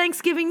enjoy your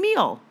Thanksgiving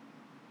meal.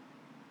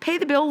 Pay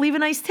the bill, leave a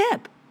nice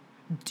tip.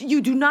 You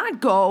do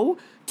not go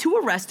to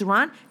a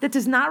restaurant that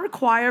does not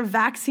require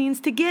vaccines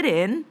to get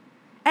in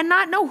and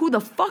not know who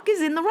the fuck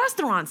is in the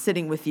restaurant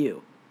sitting with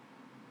you.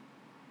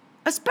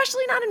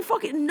 Especially not in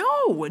fucking,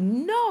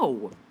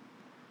 no.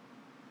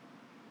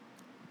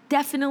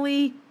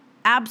 Definitely,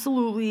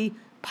 absolutely,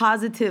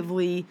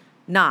 positively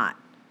not.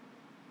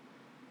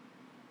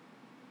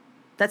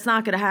 That's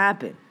not going to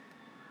happen.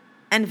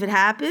 And if it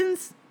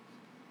happens,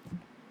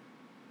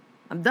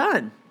 I'm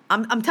done.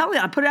 I'm telling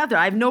you, I put it out there.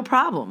 I have no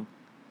problem.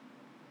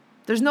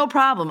 There's no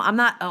problem. I'm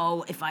not,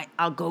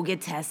 I'll go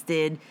get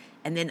tested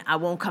and then I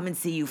won't come and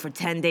see you for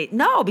 10 days.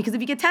 No, because if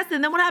you get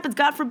tested, then what happens?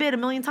 God forbid, a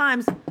million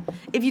times,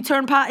 if you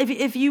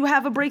if you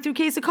have a breakthrough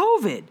case of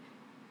COVID,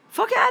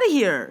 fuck out of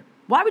here.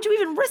 Why would you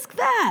even risk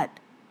that?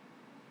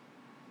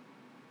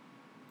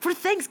 For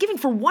Thanksgiving,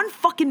 for one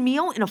fucking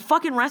meal in a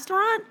fucking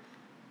restaurant?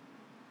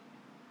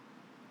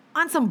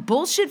 On some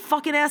bullshit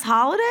fucking ass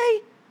holiday?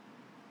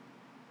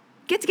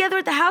 Get together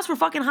at the house for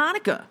fucking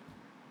Hanukkah,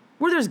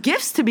 where there's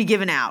gifts to be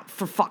given out,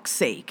 for fuck's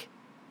sake.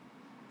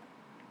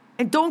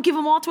 And don't give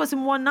them all to us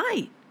in one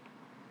night,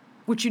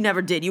 which you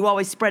never did. You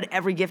always spread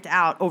every gift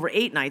out over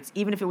 8 nights,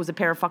 even if it was a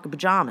pair of fucking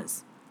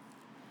pajamas.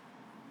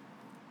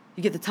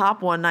 You get the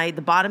top one night,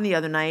 the bottom the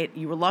other night.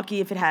 You were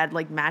lucky if it had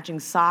like matching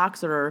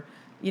socks or,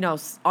 you know,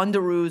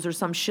 underoos or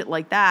some shit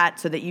like that,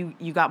 so that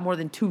you got more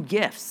than 2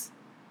 gifts.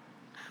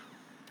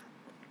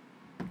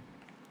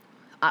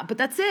 But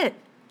that's it.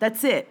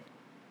 That's it.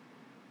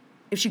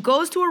 If she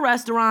goes to a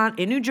restaurant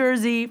in New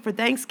Jersey for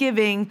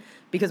Thanksgiving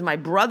because my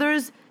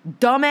brother's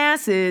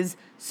dumbasses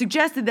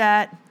suggested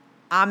that,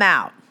 I'm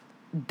out.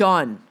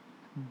 Done.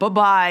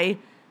 Bye-bye.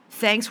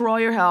 Thanks for all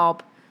your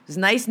help. It was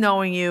nice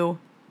knowing you.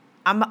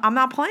 I'm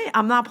not playing.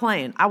 I'm not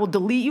playing. I will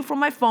delete you from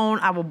my phone.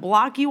 I will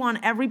block you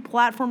on every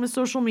platform of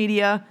social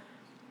media.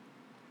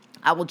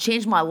 I will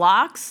change my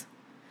locks.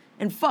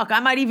 And fuck,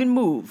 I might even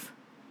move.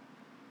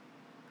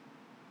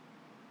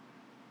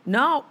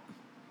 No,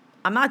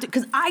 I'm not,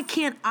 because I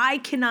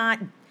cannot,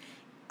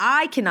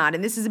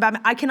 and this is about me,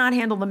 I cannot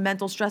handle the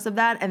mental stress of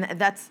that, and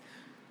that's,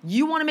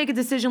 you want to make a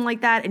decision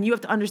like that, and you have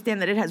to understand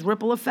that it has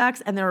ripple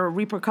effects, and there are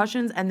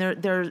repercussions, and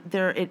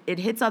it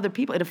hits other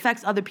people, it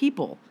affects other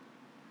people.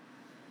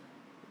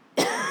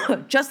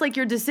 Just like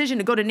your decision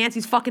to go to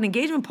Nancy's fucking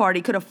engagement party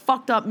could have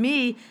fucked up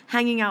me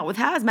hanging out with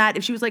Hazmat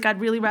if she was like, I'd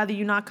really rather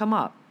you not come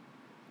up,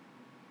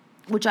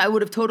 which I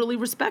would have totally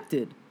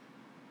respected.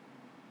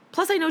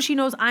 Plus, I know she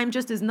knows I'm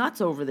just as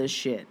nuts over this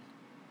shit.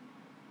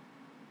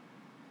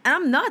 And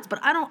I'm nuts, but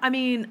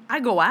I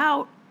go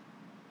out.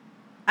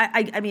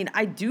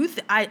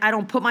 I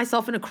don't put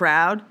myself in a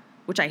crowd,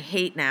 which I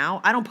hate now.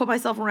 I don't put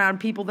myself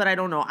around people that I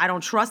don't know. I don't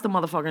trust the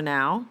motherfucker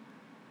now.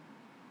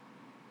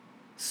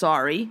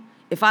 Sorry.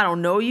 If I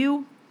don't know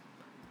you,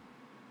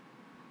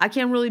 I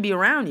can't really be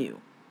around you.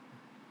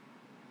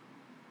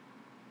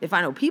 If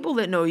I know people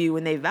that know you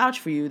and they vouch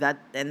for you,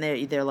 and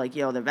they're like,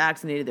 yo, they're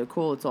vaccinated, they're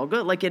cool, it's all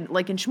good. Like in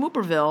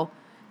Schmooperville,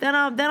 then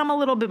I'm a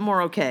little bit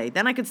more okay.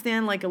 Then I could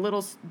stand like a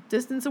little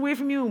distance away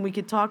from you and we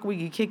could talk, we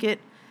could kick it,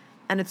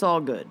 and it's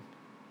all good.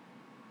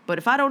 But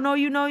if I don't know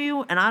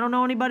you, and I don't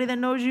know anybody that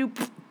knows you,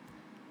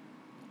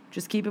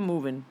 just keep it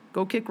moving.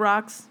 Go kick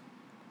rocks.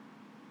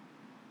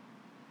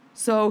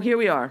 So here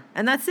we are,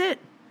 and that's it,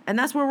 and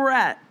that's where we're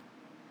at.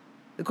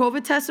 The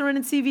COVID tests are in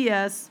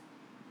CVS.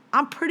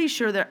 I'm pretty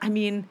sure they're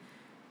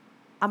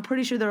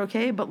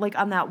okay, but like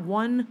on that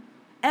one,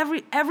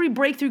 every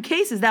breakthrough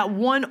case is that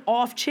one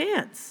off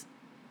chance.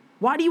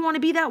 Why do you want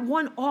to be that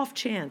one off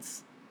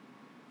chance?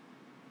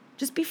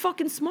 Just be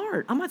fucking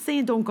smart. I'm not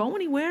saying don't go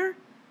anywhere.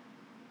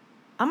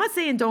 I'm not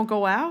saying don't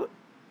go out.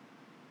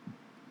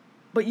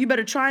 But you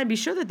better try and be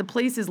sure that the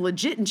place is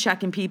legit and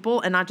checking people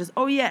and not just,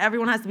 oh yeah,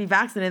 everyone has to be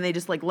vaccinated and they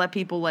just like let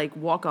people like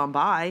walk on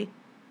by.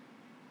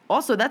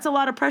 Also, that's a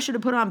lot of pressure to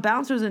put on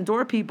bouncers and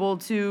door people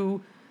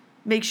to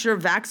Make sure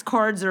Vax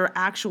cards are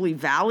actually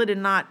valid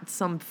and not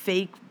some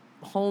fake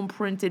home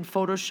printed,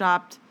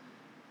 photoshopped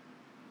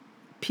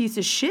piece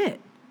of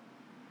shit.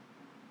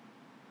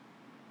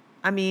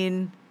 I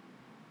mean,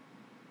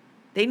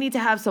 they need to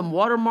have some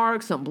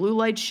watermarks, some blue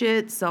light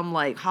shit, some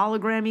like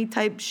hologrammy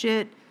type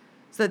shit,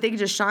 so that they can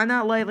just shine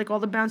that light like all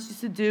the bounce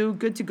used to do.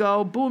 Good to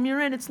go. Boom, you're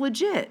in. It's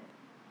legit.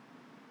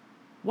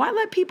 Why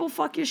let people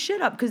fuck your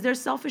shit up? Because they're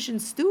selfish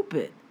and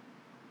stupid.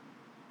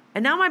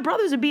 And now my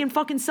brothers are being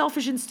fucking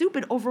selfish and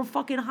stupid over a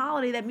fucking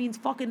holiday that means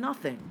fucking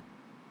nothing.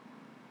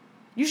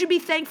 You should be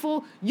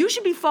thankful. You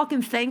should be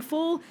fucking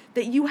thankful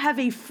that you have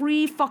a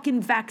free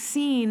fucking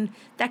vaccine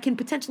that can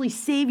potentially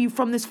save you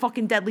from this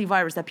fucking deadly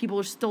virus that people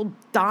are still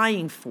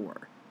dying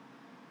for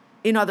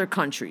in other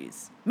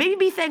countries. Maybe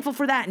be thankful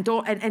for that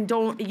and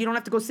don't you don't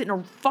have to go sit in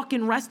a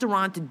fucking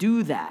restaurant to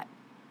do that.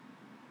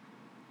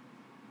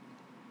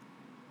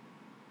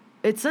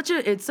 It's such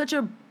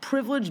a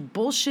privileged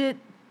bullshit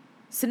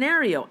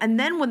scenario. And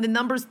then when the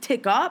numbers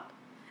tick up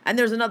and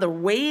there's another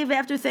wave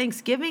after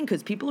Thanksgiving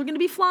because people are going to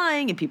be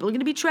flying and people are going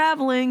to be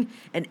traveling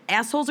and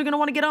assholes are going to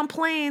want to get on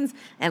planes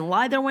and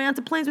lie their way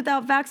onto planes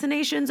without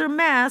vaccinations or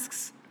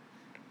masks.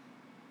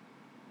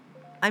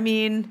 I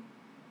mean,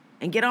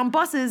 and get on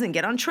buses and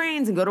get on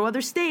trains and go to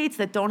other states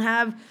that don't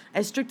have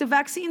as strict a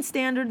vaccine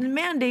standard and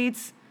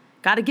mandates.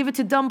 Got to give it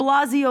to Dumb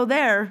Blasio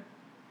there.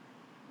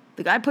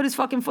 The guy put his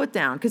fucking foot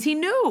down because he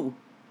knew.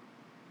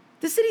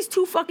 The city's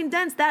too fucking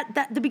dense.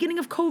 That the beginning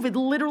of COVID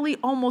literally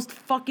almost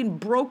fucking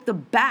broke the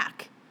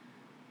back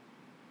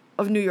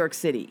of New York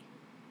City.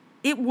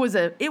 It was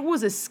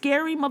a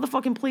scary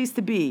motherfucking place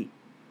to be.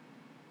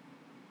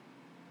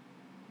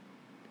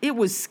 It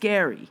was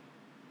scary.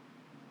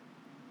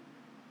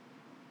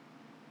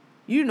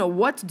 You didn't know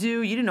what to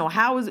do. You didn't know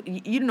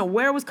you didn't know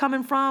where it was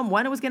coming from,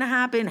 when it was gonna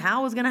happen,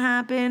 how it was gonna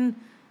happen.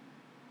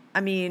 I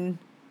mean,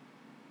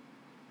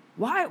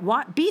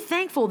 why be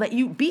thankful that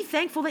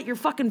you're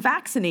fucking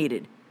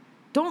vaccinated.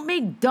 Don't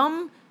make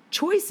dumb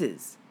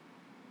choices.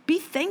 Be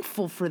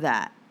thankful for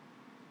that.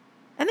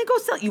 And then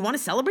you want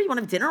to celebrate? You want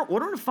to have dinner?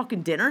 Order a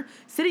fucking dinner.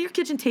 Sit at your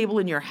kitchen table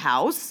in your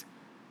house.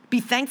 Be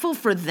thankful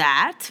for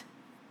that.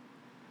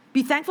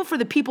 Be thankful for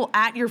the people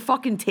at your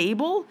fucking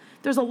table.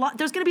 There's going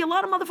to be a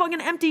lot of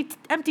motherfucking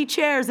empty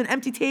chairs and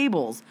empty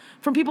tables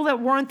from people that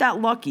weren't that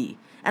lucky.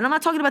 And I'm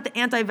not talking about the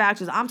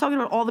anti-vaxxers. I'm talking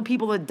about all the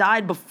people that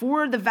died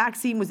before the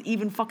vaccine was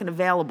even fucking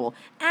available.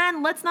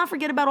 And let's not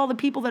forget about all the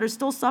people that are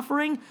still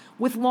suffering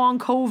with long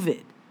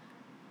COVID,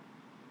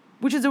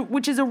 which is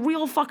a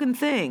real fucking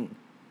thing.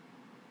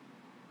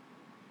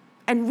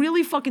 And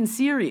really fucking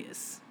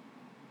serious.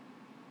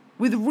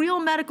 With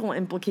real medical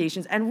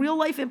implications and real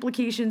life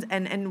implications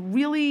and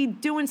really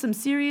doing some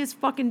serious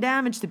fucking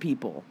damage to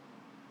people.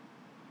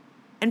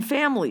 And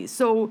families.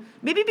 So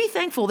maybe be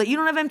thankful that you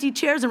don't have empty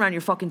chairs around your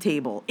fucking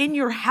table in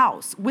your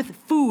house with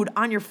food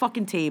on your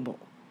fucking table.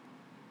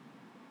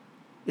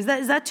 Is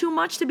that too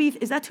much to be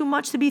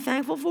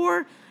thankful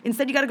for?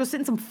 Instead you got to go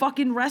sit in some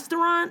fucking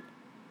restaurant?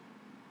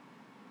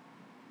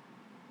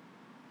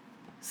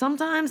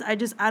 Sometimes I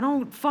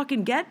don't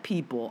fucking get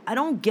people. I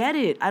don't get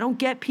it. I don't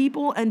get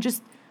people and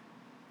just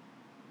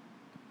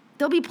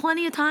there'll be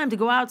plenty of time to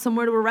go out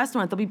somewhere to a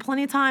restaurant. There'll be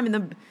plenty of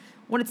time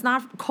when it's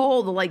not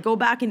cold, to like go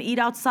back and eat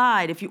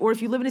outside. If you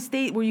live in a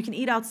state where you can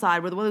eat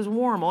outside, where the weather's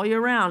warm all year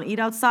round, eat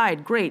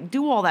outside. Great,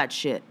 do all that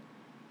shit.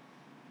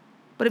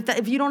 But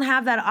if you don't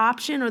have that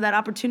option or that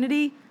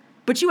opportunity,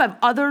 but you have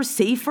other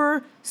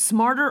safer,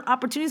 smarter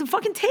opportunities, then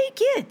fucking take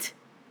it.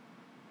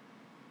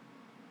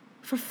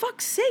 For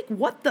fuck's sake,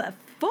 what the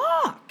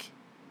fuck,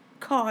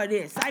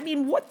 Cardis? I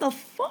mean, what the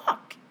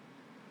fuck?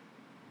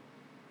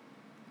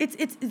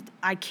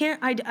 I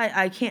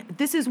can't.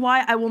 This is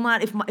why I will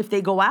not, if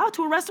they go out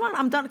to a restaurant,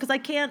 I'm done because I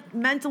can't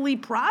mentally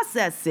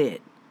process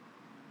it.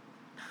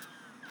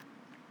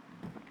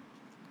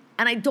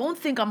 And I don't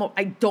think I'm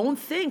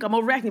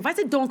overreacting. If I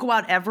said don't go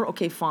out ever,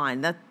 okay,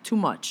 fine, that's too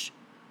much.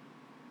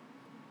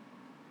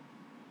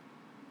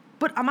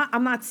 But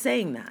I'm not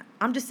saying that.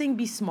 I'm just saying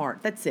be smart.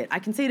 That's it. I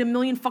can say it a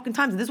million fucking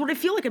times. This is what I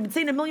feel like. I've been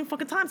saying it a million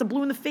fucking times. I'm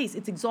blue in the face.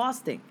 It's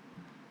exhausting.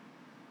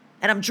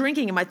 And I'm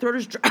drinking, and my throat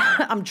is dry.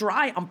 I'm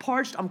dry, I'm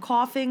parched, I'm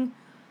coughing.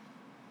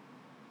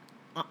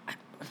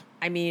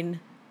 I mean,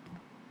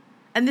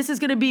 and this is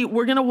going to be,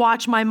 we're going to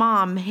watch my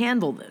mom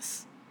handle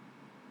this.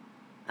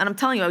 And I'm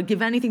telling you, I would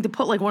give anything to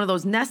put like one of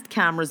those Nest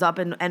cameras up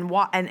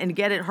and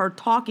get her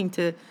talking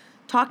to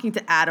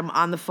Adam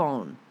on the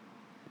phone.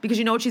 Because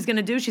you know what she's going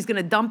to do? She's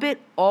going to dump it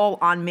all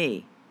on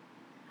me.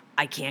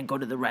 I can't go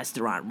to the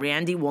restaurant.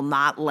 Randy will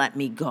not let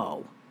me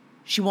go.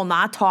 She will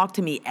not talk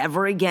to me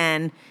ever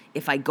again.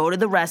 If I go to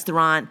the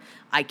restaurant,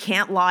 I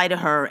can't lie to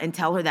her and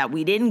tell her that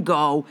we didn't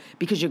go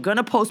because you're going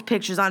to post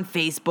pictures on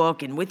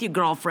Facebook and with your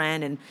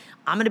girlfriend and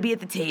I'm going to be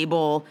at the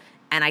table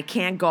and I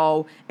can't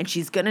go and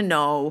she's going to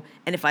know.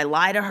 And if I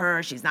lie to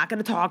her, she's not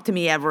going to talk to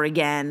me ever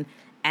again.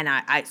 And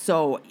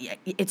so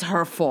it's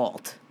her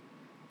fault.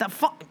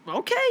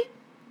 Okay.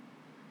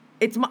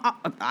 I don't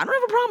have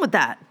a problem with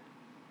that.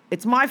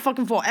 It's my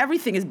fucking fault.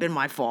 Everything has been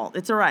my fault.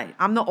 It's all right.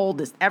 I'm the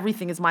oldest.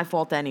 Everything is my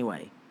fault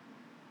anyway.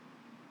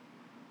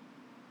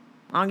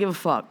 I don't give a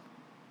fuck.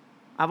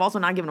 I've also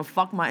not given a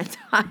fuck my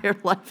entire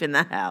life in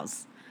that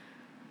house.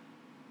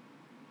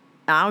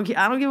 I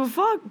don't give a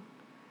fuck.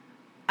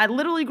 I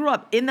literally grew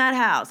up in that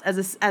house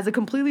as a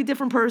completely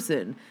different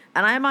person.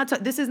 And I am not,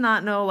 this is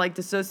not no like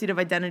dissociative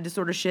identity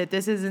disorder shit.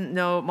 This isn't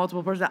no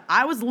multiple person.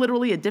 I was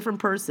literally a different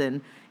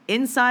person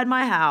inside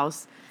my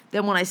house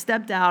than when I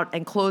stepped out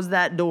and closed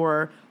that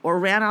door or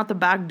ran out the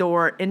back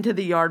door into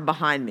the yard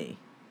behind me.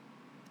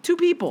 2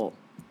 people.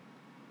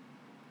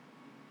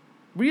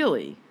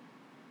 Really.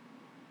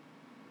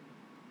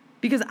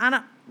 Because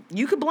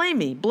you could blame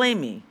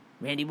me.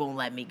 Randy won't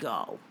let me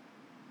go.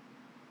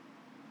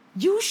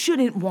 You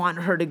shouldn't want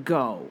her to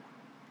go,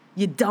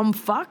 you dumb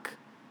fuck.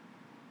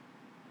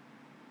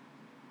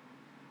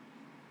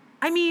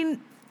 I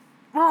mean,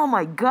 oh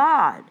my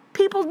God.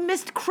 People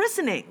missed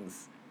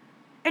christenings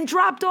and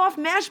dropped off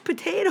mashed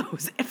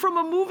potatoes from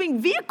a moving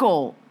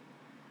vehicle.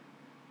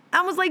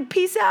 I was like,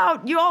 peace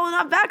out. You're all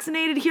not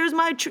vaccinated. Here's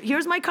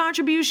my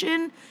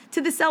contribution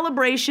to the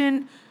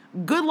celebration.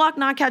 Good luck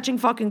not catching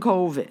fucking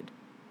COVID.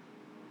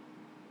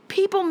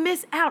 People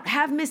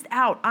have missed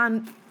out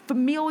on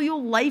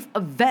familial life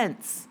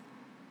events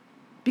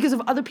because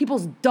of other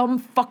people's dumb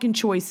fucking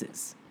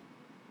choices.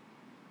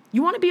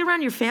 You want to be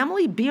around your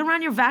family? Be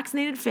around your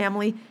vaccinated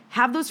family.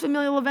 Have those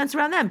familial events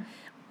around them.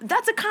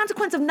 That's a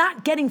consequence of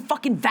not getting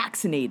fucking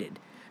vaccinated.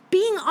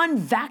 Being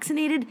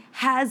unvaccinated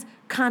has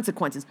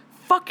consequences.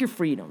 Fuck your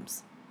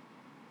freedoms.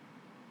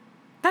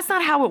 That's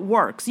not how it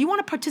works. You want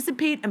to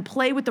participate and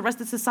play with the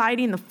rest of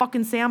society in the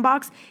fucking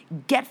sandbox?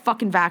 Get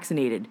fucking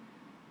vaccinated.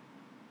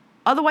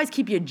 Otherwise,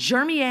 keep your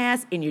germy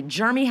ass in your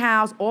germy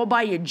house all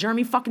by your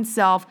germy fucking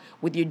self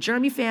with your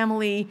germy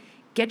family.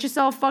 Get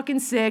yourself fucking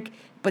sick,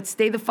 but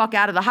stay the fuck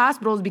out of the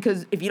hospitals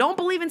because if you don't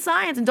believe in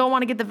science and don't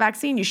want to get the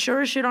vaccine, you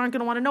sure as shit aren't going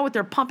to want to know what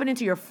they're pumping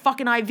into your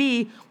fucking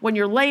IV when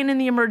you're laying in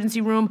the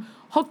emergency room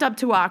hooked up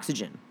to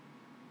oxygen.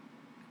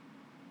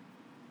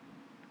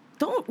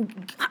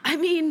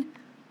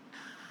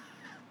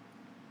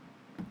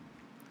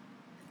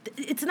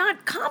 It's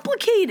not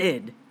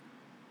complicated.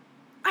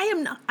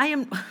 I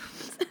am,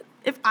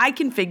 if I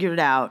can figure it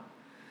out,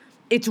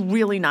 it's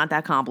really not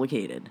that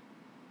complicated.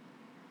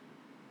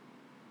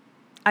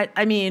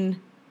 I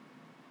mean,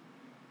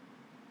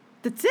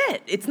 that's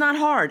it. It's not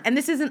hard. And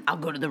this isn't, I'll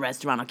go to the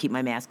restaurant, I'll keep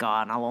my mask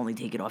on, I'll only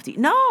take it off to eat.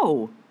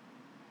 No,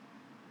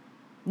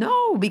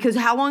 because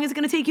how long is it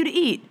going to take you to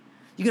eat?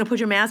 You're going to put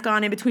your mask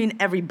on in between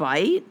every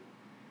bite?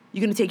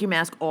 You're going to take your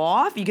mask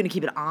off? You're going to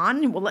keep it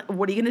on? What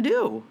are you going to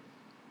do?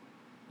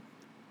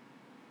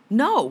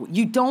 No,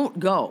 you don't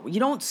go. You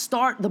don't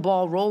start the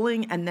ball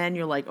rolling and then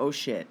you're like, oh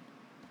shit,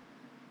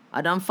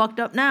 I done fucked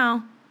up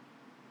now.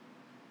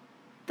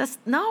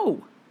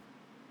 No.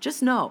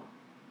 Just no.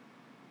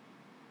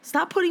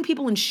 Stop putting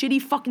people in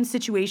shitty fucking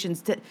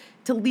situations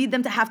to lead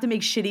them to have to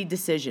make shitty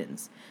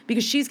decisions.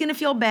 Because she's going to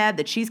feel bad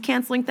that she's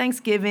canceling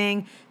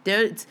Thanksgiving.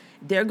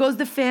 There goes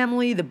the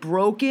family, the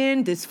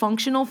broken,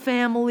 dysfunctional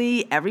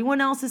family.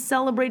 Everyone else is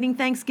celebrating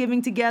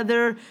Thanksgiving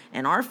together.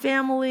 And our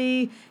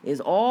family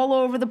is all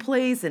over the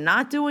place and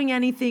not doing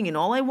anything. And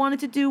all I wanted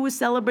to do was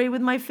celebrate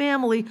with my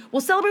family. Well,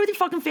 celebrate with your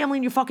fucking family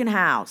in your fucking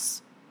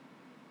house.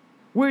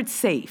 Where it's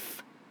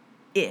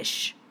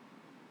safe-ish.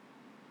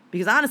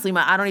 Because honestly,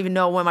 I don't even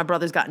know when my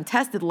brother's gotten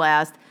tested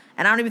last,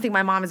 and I don't even think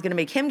my mom is going to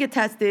make him get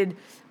tested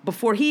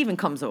before he even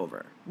comes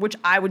over, which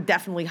I would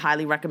definitely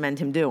highly recommend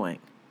him doing.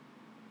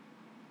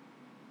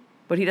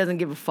 But he doesn't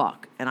give a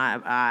fuck, and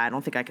I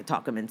don't think I could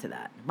talk him into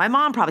that. My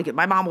mom probably could.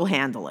 My mom will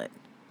handle it.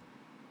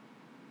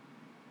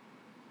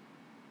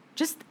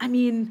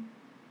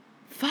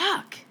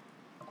 Fuck.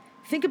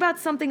 Think about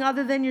something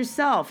other than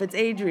yourself. It's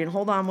Adrian.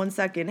 Hold on 1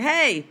 second.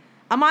 Hey,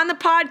 I'm on the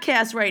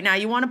podcast right now.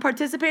 You want to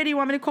participate or you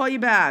want me to call you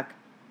back?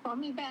 Call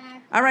me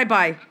back. All right,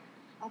 bye.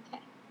 Okay.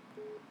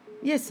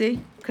 Yeah, see?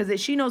 Because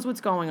she knows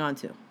what's going on,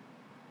 too.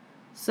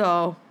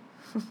 So,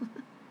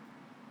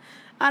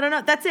 I don't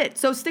know. That's it.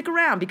 So stick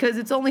around because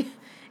it's only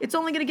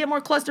going to get more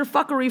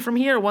clusterfuckery from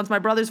here once my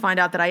brothers find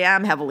out that I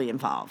am heavily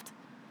involved.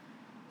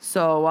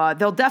 So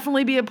there'll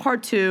definitely be a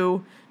part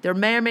 2. There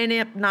may or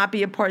may not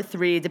be a part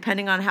 3,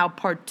 depending on how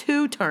part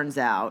 2 turns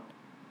out.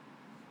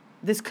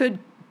 This could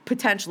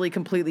potentially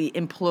completely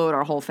implode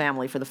our whole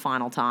family for the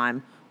final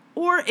time.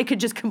 Or it could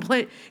just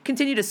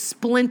continue to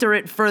splinter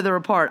it further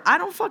apart. I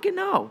don't fucking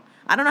know.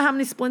 I don't know how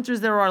many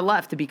splinters there are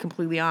left, to be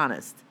completely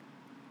honest.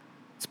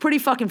 It's pretty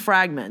fucking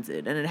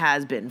fragmented, and it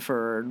has been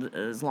for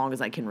as long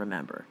as I can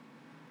remember.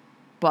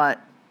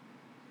 But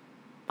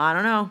I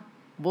don't know.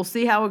 We'll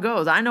see how it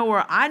goes. I know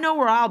where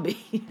I'll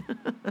be.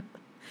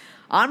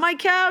 On my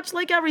couch,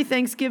 like every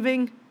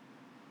Thanksgiving.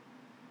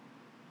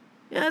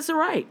 Yeah, that's all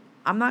right.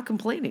 I'm not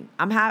complaining.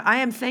 I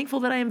am thankful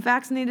that I am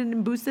vaccinated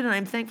and boosted, and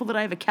I'm thankful that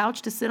I have a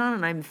couch to sit on,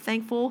 and I'm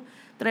thankful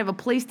that I have a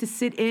place to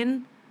sit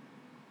in.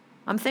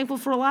 I'm thankful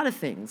for a lot of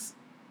things.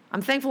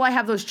 I'm thankful I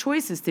have those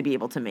choices to be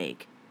able to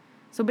make.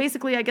 So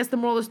basically, I guess the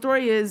moral of the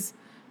story is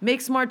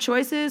make smart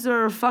choices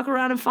or fuck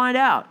around and find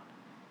out.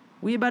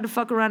 We about to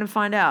fuck around and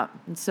find out.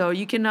 And so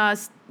you can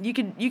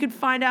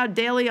find out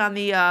daily on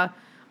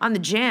the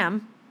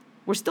Jam.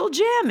 We're still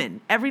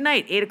jamming every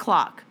night, 8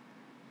 o'clock.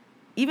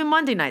 Even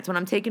Monday nights when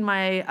I'm taking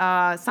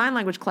my sign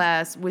language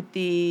class with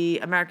the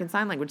American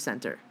Sign Language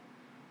Center,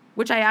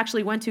 which I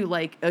actually went to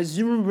like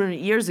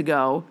years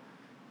ago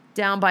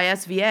down by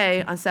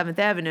SVA on 7th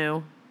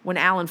Avenue when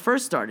Alan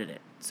first started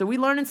it. So we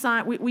learning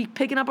sign, we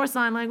picking up our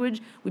sign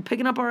language, we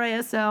picking up our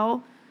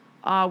ASL.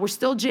 We're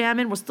still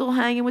jamming, we're still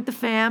hanging with the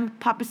fam.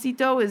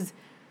 Papacito is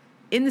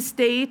in the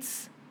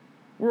States.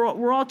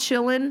 We're all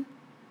chilling.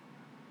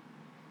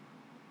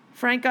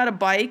 Frank got a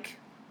bike.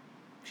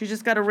 She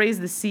just got to raise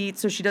the seat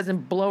so she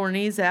doesn't blow her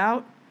knees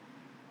out.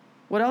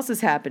 What else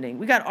is happening?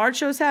 We got art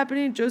shows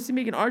happening. Josie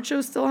making art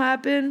shows still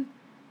happen.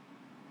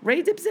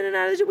 Ray dips in and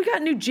out of the. We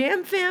got new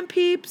Jam Fam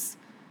peeps.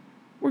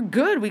 We're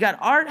good. We got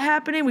art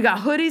happening. We got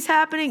hoodies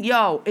happening.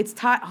 Yo, it's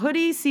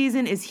hoodie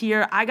season is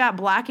here. I got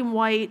black and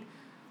white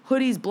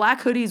hoodies,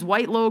 black hoodies,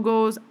 white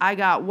logos. I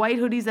got white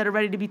hoodies that are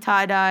ready to be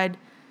tie-dyed.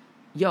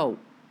 Yo,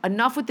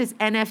 enough with this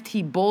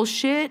NFT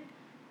bullshit.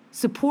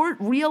 Support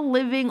real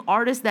living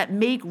artists that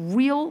make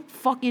real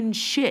fucking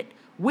shit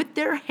with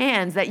their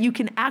hands that you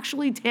can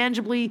actually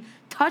tangibly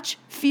touch,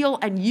 feel,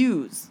 and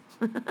use.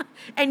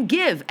 And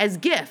give as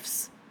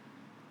gifts.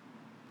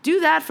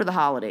 Do that for the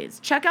holidays.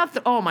 Check out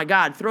oh my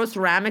God, Throw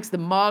Ceramics, the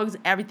mugs,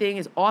 everything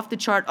is off the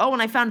chart. Oh,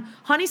 and I found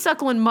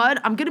honeysuckle and mud.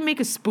 I'm going to make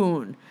a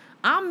spoon.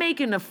 I'm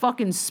making a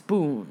fucking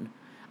spoon.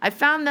 I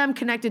found them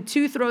connected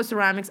to Throw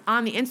Ceramics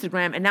on the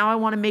Instagram, and now I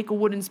want to make a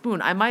wooden spoon.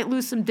 I might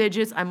lose some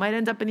digits. I might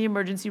end up in the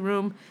emergency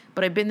room,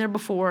 but I've been there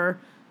before.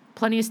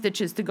 Plenty of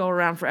stitches to go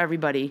around for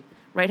everybody.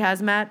 Right,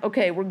 Hazmat?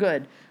 Okay, we're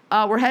good.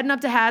 We're heading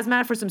up to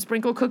Hazmat for some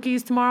sprinkle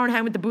cookies tomorrow and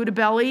hang with the Buddha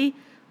Belly.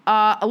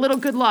 A little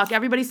good luck.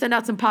 Everybody send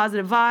out some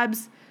positive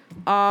vibes.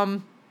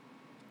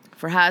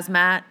 For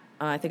Hazmat,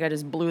 I think I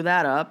just blew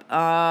that up.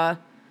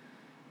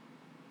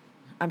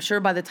 I'm sure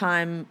by the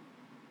time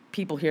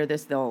people hear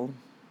this, they'll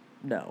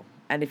know.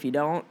 And if you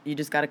don't, you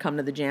just got to come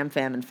to the Jam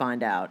Fam and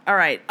find out. All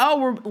right.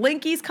 Oh,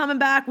 Linky's coming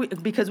back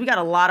because we got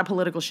a lot of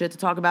political shit to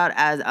talk about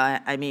as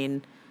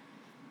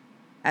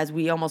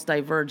we almost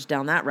diverged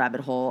down that rabbit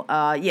hole.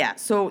 Yeah,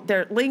 so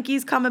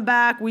Linky's coming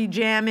back. We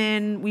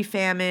jamming, we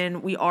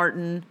famming, we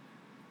artin'.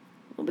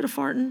 A little bit of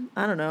farting.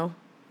 I don't know.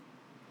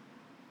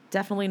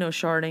 Definitely no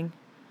sharding.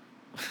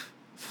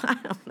 I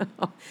don't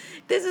know.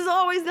 This is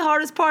always the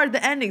hardest part,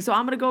 the ending. So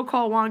I'm going to go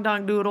call Wong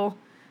Dong Doodle,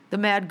 the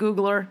mad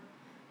Googler,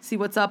 see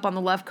what's up on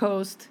the left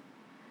coast.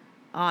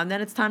 And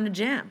then it's time to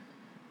jam.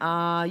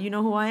 You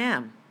know who I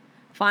am.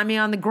 Find me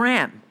on the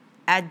gram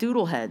at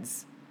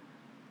Doodleheads.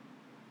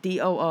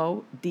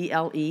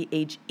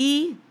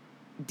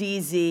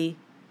 DOODLEHEDZ.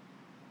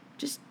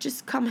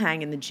 Just come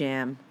hang in the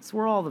jam. It's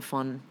where all the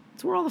fun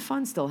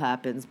still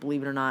happens,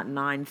 believe it or not,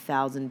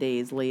 9,000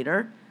 days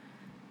later.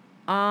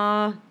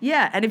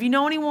 Yeah, and if you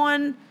know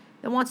anyone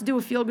that wants to do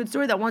a feel-good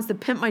story, that wants to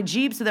pimp my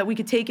Jeep so that we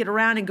could take it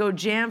around and go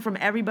jam from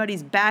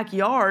everybody's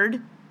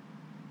backyard,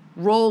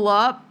 roll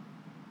up,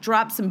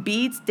 drop some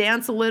beats,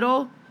 dance a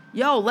little.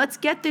 Yo, let's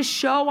get this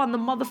show on the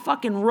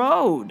motherfucking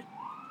road.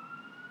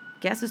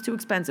 Gas is too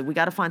expensive. We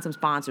got to find some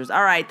sponsors.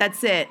 All right,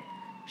 that's it.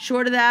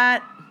 Short of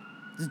that,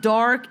 it's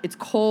dark, it's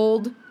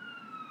cold.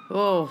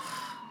 Oh,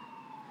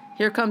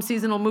 here comes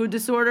seasonal mood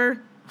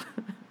disorder.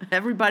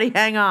 Everybody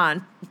hang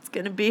on. It's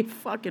going to be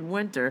fucking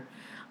winter.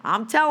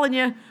 I'm telling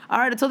you. All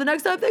right, until the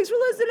next time, thanks for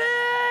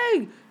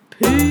listening.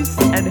 Peace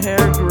and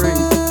hair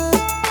grease.